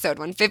listen to episode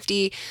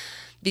 150.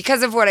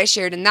 Because of what I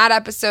shared in that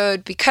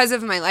episode, because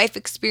of my life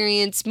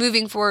experience,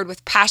 moving forward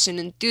with passion,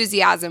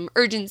 enthusiasm,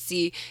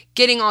 urgency,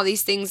 getting all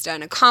these things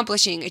done,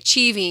 accomplishing,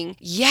 achieving,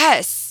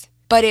 yes.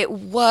 But it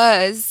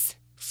was,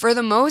 for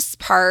the most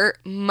part,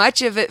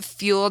 much of it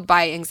fueled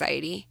by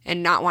anxiety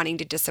and not wanting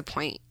to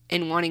disappoint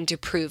and wanting to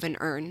prove and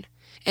earn.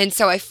 And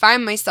so I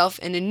find myself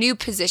in a new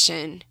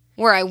position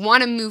where I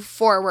want to move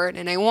forward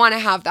and I want to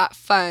have that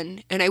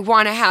fun and I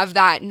want to have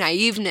that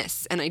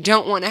naiveness and I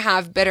don't want to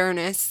have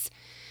bitterness,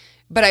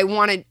 but I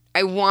want it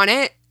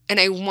and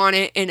I want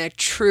it in a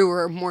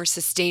truer, more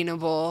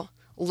sustainable,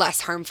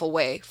 less harmful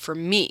way for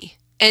me.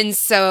 And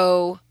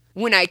so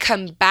when I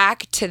come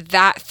back to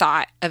that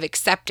thought of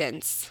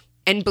acceptance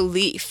and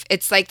belief,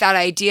 it's like that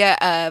idea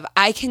of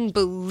I can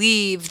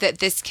believe that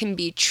this can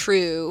be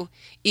true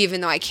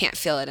even though I can't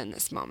feel it in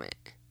this moment.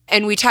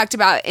 And we talked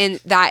about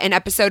in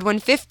episode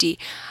 150.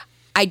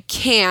 I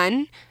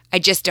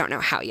just don't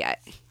know how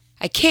yet.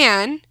 I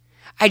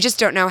just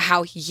don't know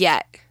how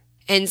yet.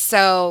 And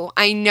so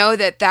I know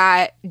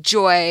that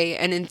joy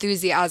and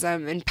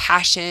enthusiasm and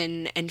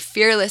passion and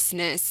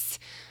fearlessness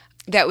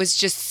that was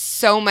just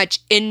so much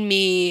in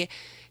me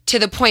to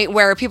the point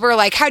where people are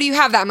like, how do you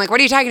have that? I'm like,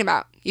 what are you talking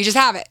about? You just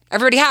have it.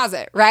 Everybody has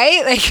it,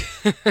 right?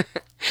 Like,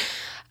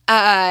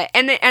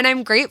 and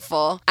I'm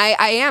grateful.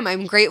 I am.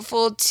 I'm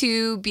grateful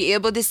to be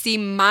able to see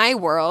my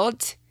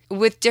world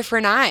with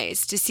different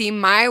eyes, to see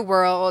my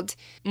world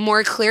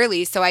more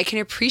clearly so I can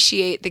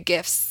appreciate the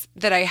gifts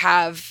that I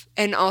have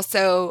and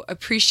also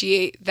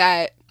appreciate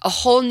that a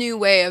whole new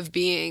way of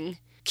being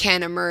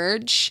can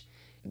emerge.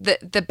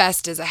 The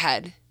best is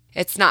ahead.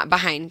 It's not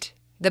behind.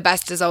 The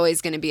best is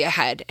always going to be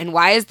ahead. And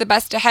why is the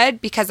best ahead?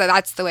 Because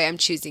that's the way I'm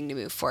choosing to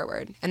move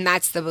forward. And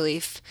that's the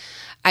belief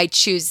I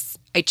choose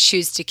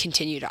to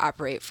continue to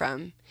operate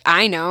from.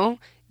 I know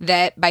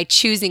that by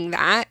choosing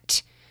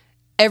that,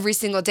 every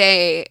single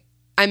day,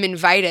 I'm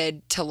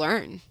invited to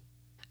learn.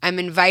 I'm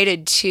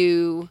invited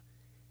to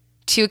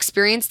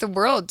experience the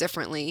world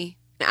differently.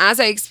 And as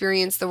I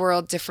experience the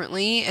world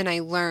differently and I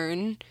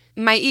learn,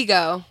 my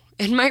ego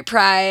and my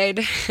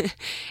pride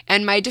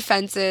and my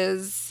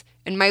defenses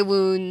and my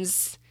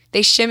wounds,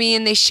 they shimmy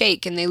and they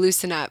shake and they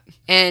loosen up.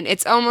 And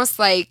it's almost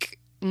like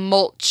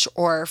mulch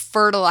or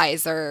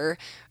fertilizer,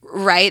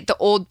 right? The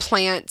old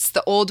plants,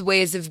 the old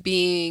ways of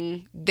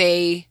being,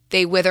 they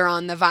wither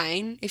on the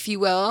vine, if you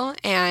will,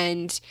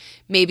 and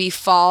maybe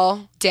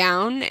fall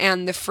down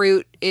and the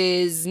fruit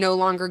is no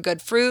longer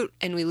good fruit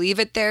and we leave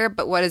it there.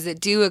 But what does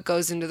it do? It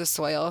goes into the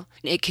soil.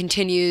 It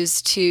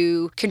continues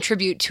to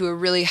contribute to a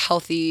really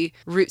healthy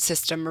root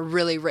system, a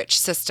really rich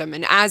system.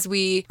 And as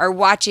we are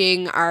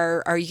watching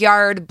our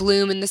yard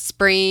bloom in the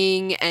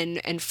spring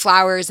and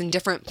flowers and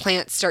different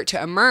plants start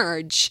to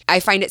emerge, I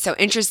find it so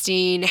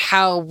interesting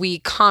how we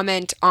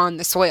comment on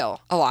the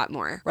soil a lot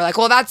more. We're like,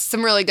 well, that's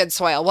some really good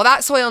soil. Well,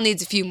 that soil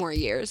needs a few more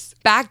years.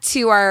 Back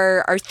to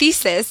our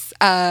thesis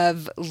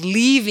of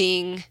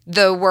leaving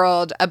the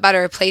world a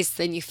better place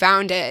than you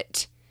found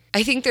it.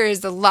 I think there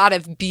is a lot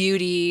of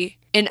beauty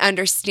in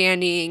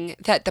understanding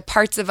that the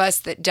parts of us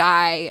that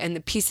die and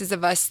the pieces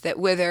of us that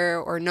wither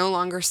or no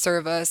longer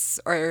serve us,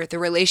 or the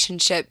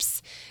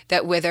relationships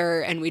that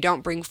wither and we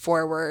don't bring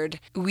forward,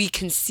 we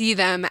can see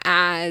them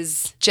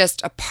as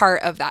just a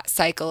part of that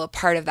cycle, a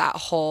part of that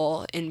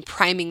whole in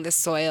priming the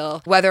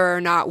soil. Whether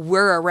or not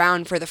we're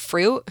around for the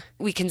fruit,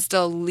 we can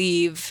still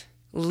leave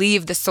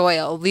the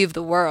soil, leave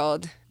the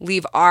world,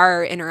 leave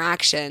our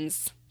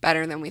interactions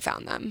better than we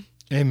found them.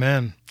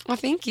 Amen. Well,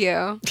 thank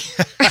you.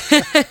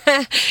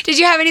 Did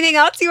you have anything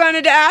else you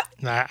wanted to add?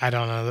 I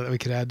don't know that we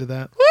could add to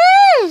that.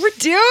 Woo! We're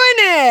doing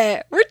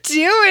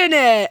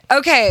it.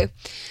 Okay.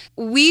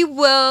 We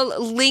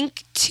will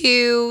link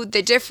to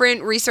the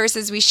different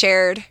resources we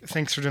shared.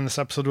 Thanks for doing this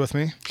episode with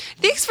me.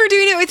 Thanks for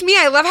doing it with me.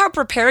 I love how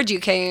prepared you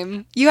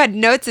came. You had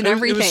notes and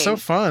everything. It was so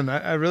fun.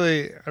 I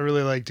really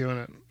like doing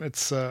it.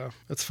 It's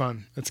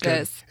fun. It's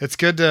good. It's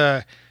good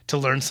to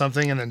learn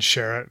something and then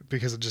share it,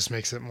 because it just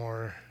makes it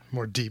more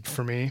deep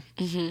for me.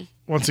 Mm-hmm.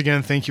 Once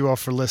again, thank you all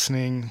for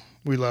listening.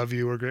 We love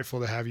you. We're grateful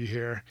to have you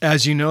here.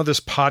 As you know, this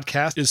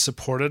podcast is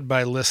supported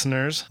by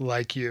listeners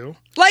like you.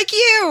 Like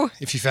you!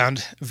 If you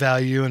found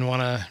value and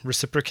want to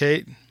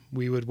reciprocate,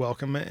 we would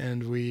welcome it,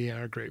 and we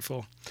are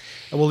grateful.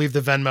 And we'll leave the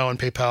Venmo and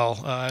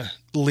PayPal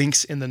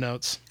links in the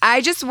notes.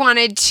 I just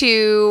wanted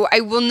to,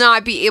 I will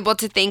not be able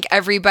to thank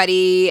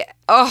everybody,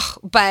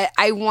 but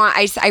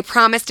I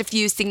promised a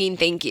few singing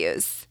thank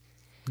yous.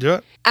 Do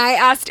it. I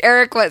asked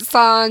Eric what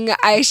song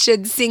I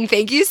should sing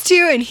thank yous to,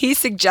 and he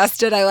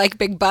suggested I Like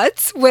Big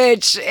Butts,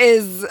 which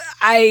is,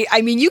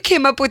 I mean, you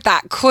came up with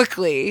that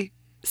quickly.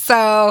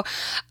 So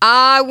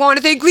I want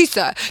to thank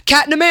Lisa,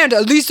 Kat and Amanda,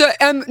 Lisa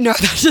M. No,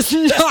 that does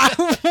not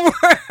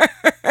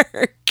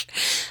work.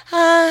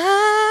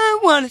 I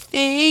want to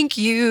thank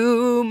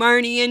you,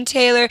 Marnie and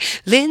Taylor,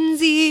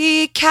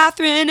 Lindsay,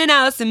 Catherine, and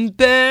Allison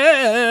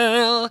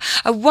Bell.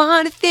 I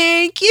want to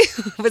thank you.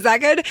 Was that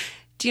good?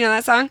 Do you know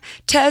that song?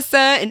 Tessa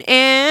and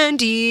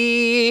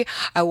Andy.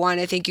 I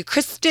want to thank you,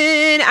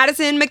 Kristen,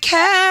 Addison,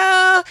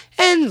 Mikkel,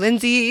 and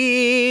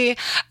Lindsay.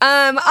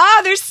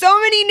 There's so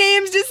many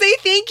names to say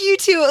thank you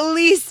to.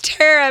 Elise,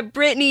 Tara,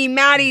 Brittany,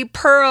 Maddie,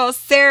 Pearl,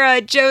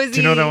 Sarah, Josie. Do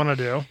you know what I want to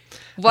do?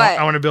 What?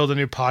 I want to build a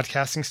new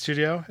podcasting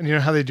studio. And you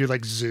know how they do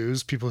like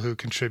zoos, people who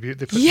contribute,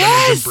 they put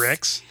their names in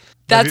bricks?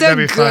 That's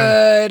a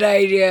good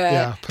idea.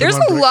 Yeah, there's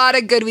a lot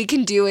of good we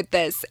can do with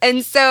this.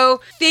 And so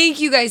thank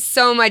you guys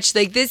so much.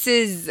 Like, this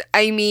is,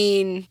 I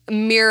mean,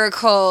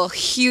 miracle,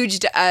 huge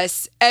to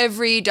us.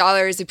 Every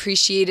dollar is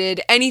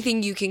appreciated.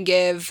 Anything you can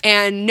give,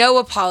 and no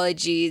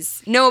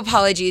apologies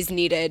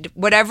needed.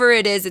 Whatever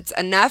it is, it's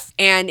enough.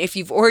 And if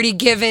you've already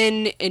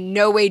given, in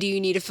no way do you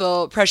need to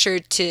feel pressure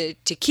to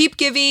keep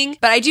giving.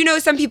 But I do know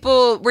some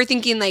people were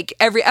thinking like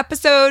every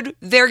episode,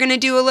 they're going to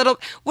do a little,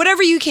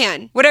 whatever you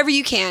can.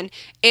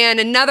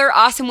 And another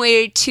awesome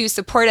way to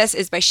support us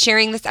is by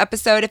sharing this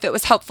episode if it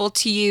was helpful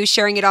to you,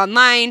 sharing it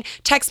online,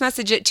 text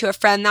message it to a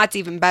friend. That's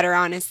even better,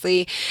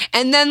 honestly.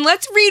 And then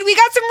let's read. We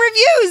got some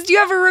reviews. Do you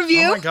have a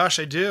review? Oh my gosh,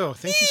 I do.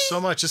 Thank you so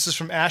much. This is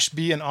from Ash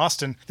B in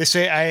Austin. They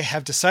say, I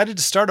have decided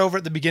to start over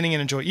at the beginning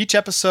and enjoy each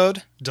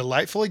episode.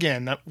 Delightful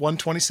again.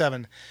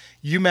 127.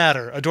 You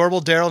matter.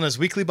 Adorable Daryl and his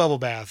weekly bubble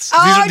baths.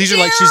 These are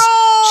like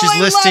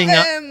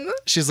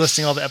she's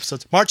listing all the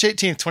episodes. March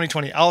 18th,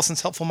 2020,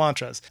 Allison's Helpful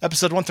Mantras.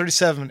 Episode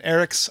 137,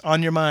 Eric's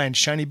On Your Mind,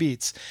 Shiny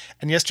Beats.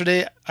 And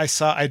yesterday I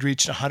saw I'd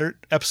reached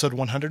episode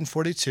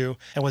 142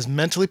 and was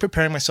mentally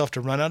preparing myself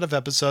to run out of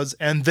episodes.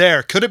 And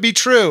there, could it be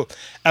true?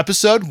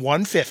 Episode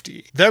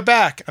 150. They're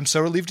back. I'm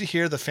so relieved to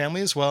hear the family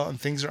is well and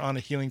things are on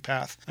a healing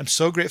path. I'm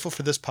so grateful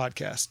for this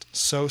podcast.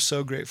 So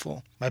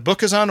grateful. My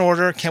book is on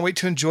order. Can't wait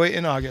to enjoy it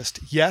in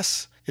August.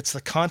 Yes, it's the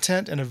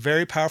content and a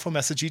very powerful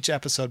message each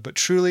episode, but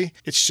truly,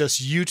 it's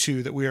just you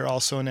two that we are all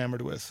so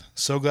enamored with.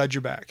 So glad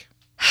you're back.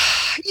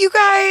 You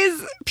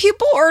guys,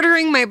 people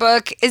ordering my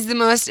book is the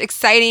most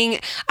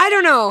exciting. I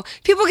don't know.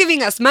 People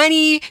giving us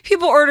money,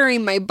 people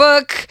ordering my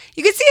book.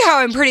 You can see how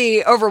I'm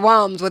pretty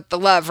overwhelmed with the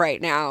love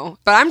right now.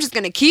 But I'm just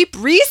going to keep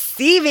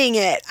receiving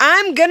it.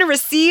 I'm going to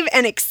receive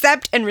and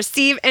accept and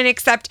receive and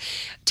accept.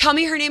 Tell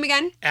me her name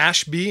again.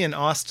 Ash B in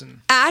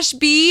Austin. Ash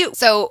B.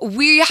 So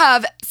we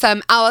have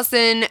some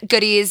Allison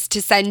goodies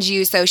to send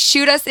you. So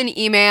shoot us an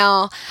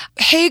email.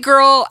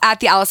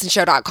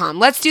 heygirl@theallisonshow.com.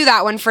 Let's do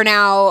that one for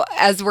now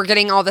as we're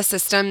getting all the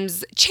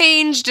systems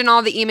changed and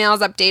all the emails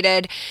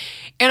updated.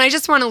 And I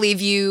just want to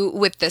leave you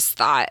with this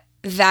thought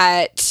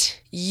that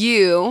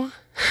you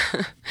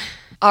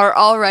are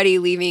already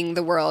leaving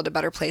the world a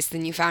better place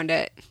than you found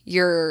it.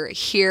 You're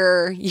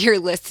here, you're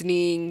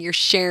listening, you're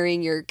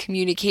sharing, you're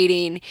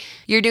communicating.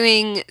 You're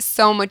doing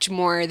so much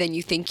more than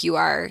you think you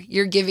are.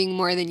 You're giving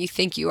more than you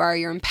think you are.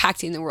 You're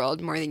impacting the world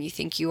more than you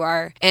think you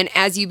are. And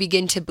as you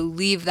begin to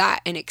believe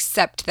that and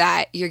accept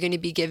that, you're going to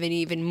be given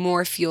even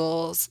more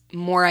fuels,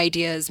 more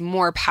ideas,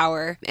 more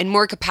power, and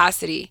more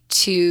capacity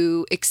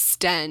to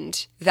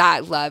extend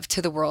that love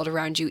to the world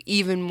around you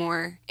even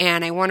more.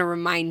 And I want to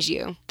remind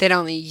you that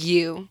only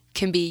you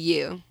can be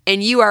you.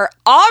 And you are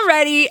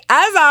already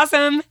as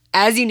awesome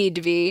as you need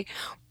to be.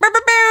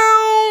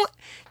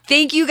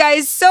 Thank you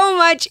guys so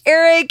much.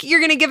 Eric, you're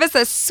going to give us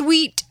a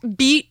sweet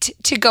beat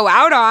to go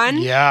out on.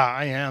 Yeah,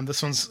 I am.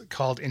 This one's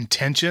called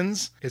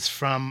Intentions. It's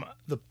from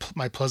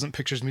my Pleasant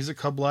Pictures Music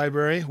Club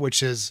library,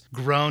 which has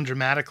grown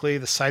dramatically.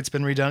 The site's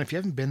been redone. If you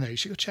haven't been there, you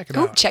should go check it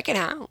out. Check it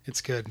out.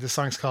 It's good. This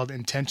song's called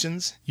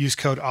Intentions. Use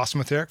code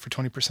AwesomeWithEric for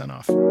 20%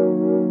 off.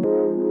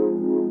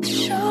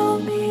 Show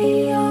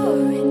me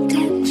your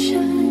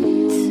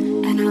intentions,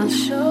 and I'll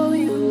show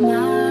you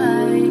mine.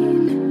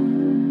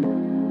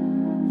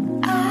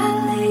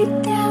 I lay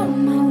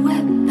down my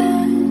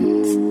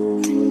weapons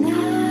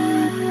tonight.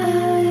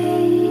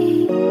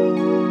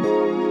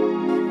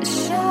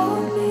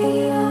 Show me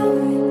your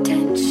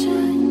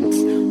intentions,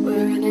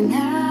 we're running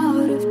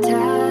out of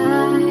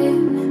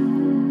time.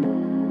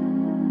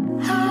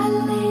 I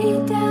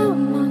lay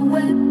down my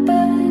weapons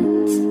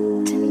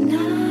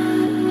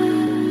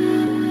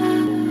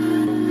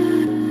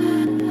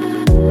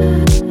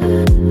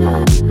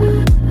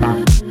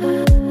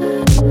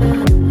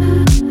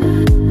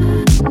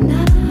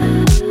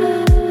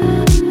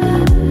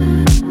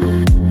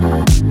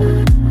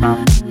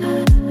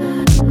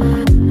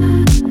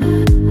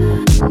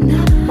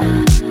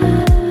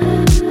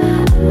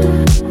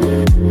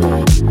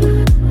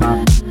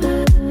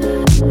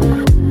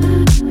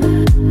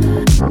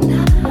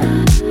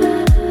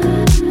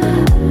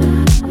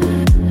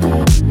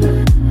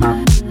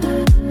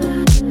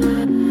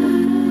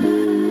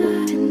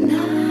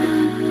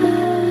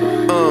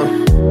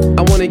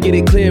get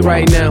it clear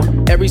right now.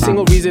 Every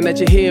single reason that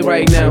you're here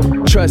right now.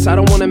 Trust, I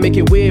don't wanna make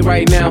it weird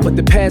right now, but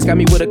the past got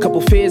me with a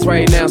couple fears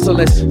right now. So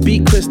let's be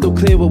crystal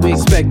clear what we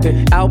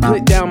expecting. I'll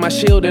put down my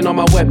shield and all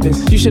my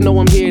weapons. You should know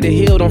I'm here to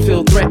heal, don't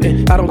feel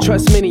threatened. I don't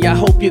trust many, I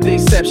hope you're the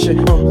exception.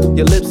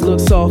 Your lips look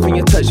soft and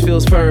your touch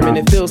feels firm, and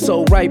it feels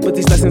so right, but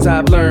these lessons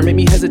I've learned make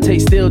me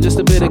hesitate still, just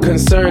a bit of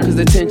concern, cause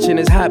the tension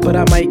is hot, but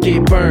I might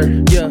get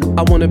burned. Yeah,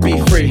 I wanna be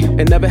free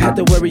and never have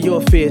to worry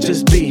or fear,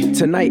 just be.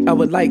 Tonight I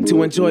would like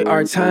to enjoy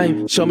our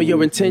time. Show me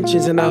your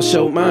intentions and I'll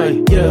show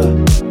mine. Yeah.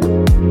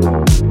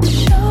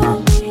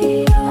 Show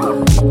me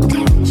your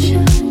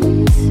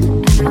intentions,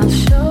 and I'll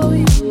show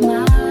you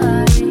mine.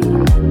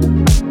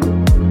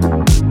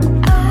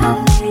 I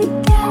lay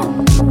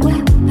down my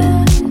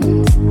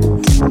weapons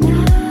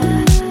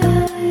tonight.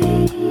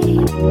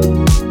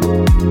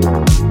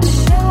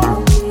 Show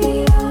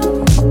me your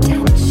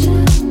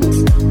intentions,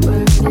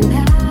 we're running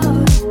out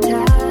of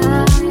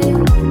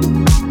time.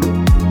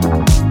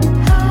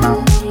 I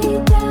lay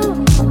down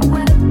my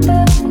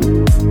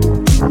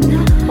weapons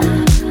tonight.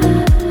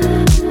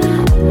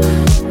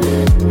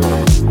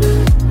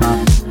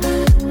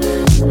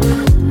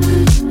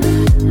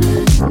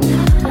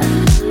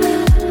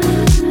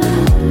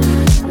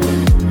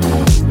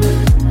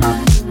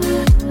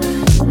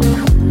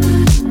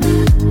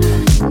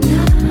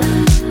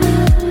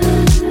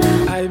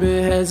 I've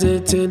been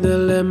hesitant to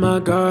let my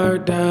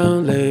guard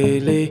down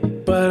lately,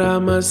 but I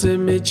must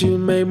admit you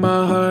make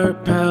my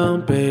heart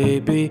pound,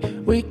 baby.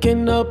 We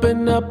can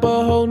open up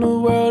a whole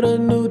new world, a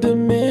new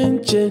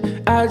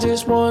dimension. I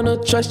just wanna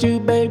trust you,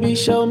 baby,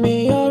 show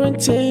me your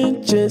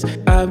intentions.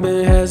 I've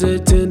been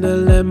hesitant to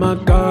let my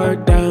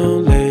guard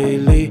down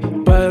lately,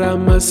 but I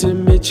must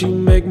admit you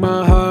make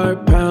my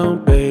heart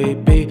pound,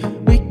 baby.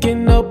 We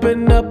can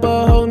open up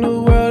a whole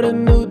new world, a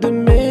new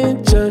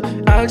dimension.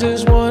 I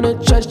just wanna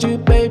trust you,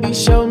 baby,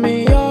 show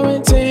me your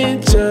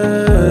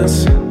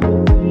intentions.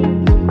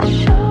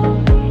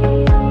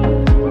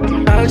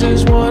 I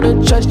just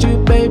wanna trust you,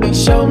 baby,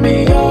 show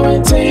me your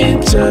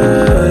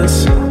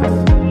intentions.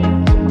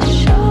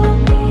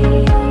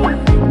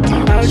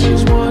 I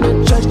just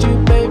wanna trust you,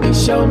 baby,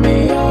 show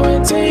me your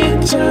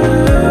intentions. I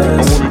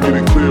wanna get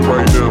it clear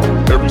right now.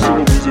 Every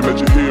single reason that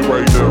you're here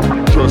right now.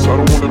 Trust, I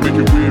don't wanna make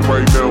it weird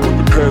right now, but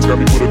the past got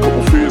me with a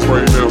couple fears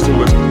right now. So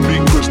let's be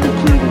crystal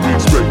clear what we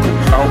expecting.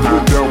 I'll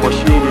put down my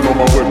shield and all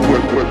my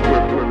wet.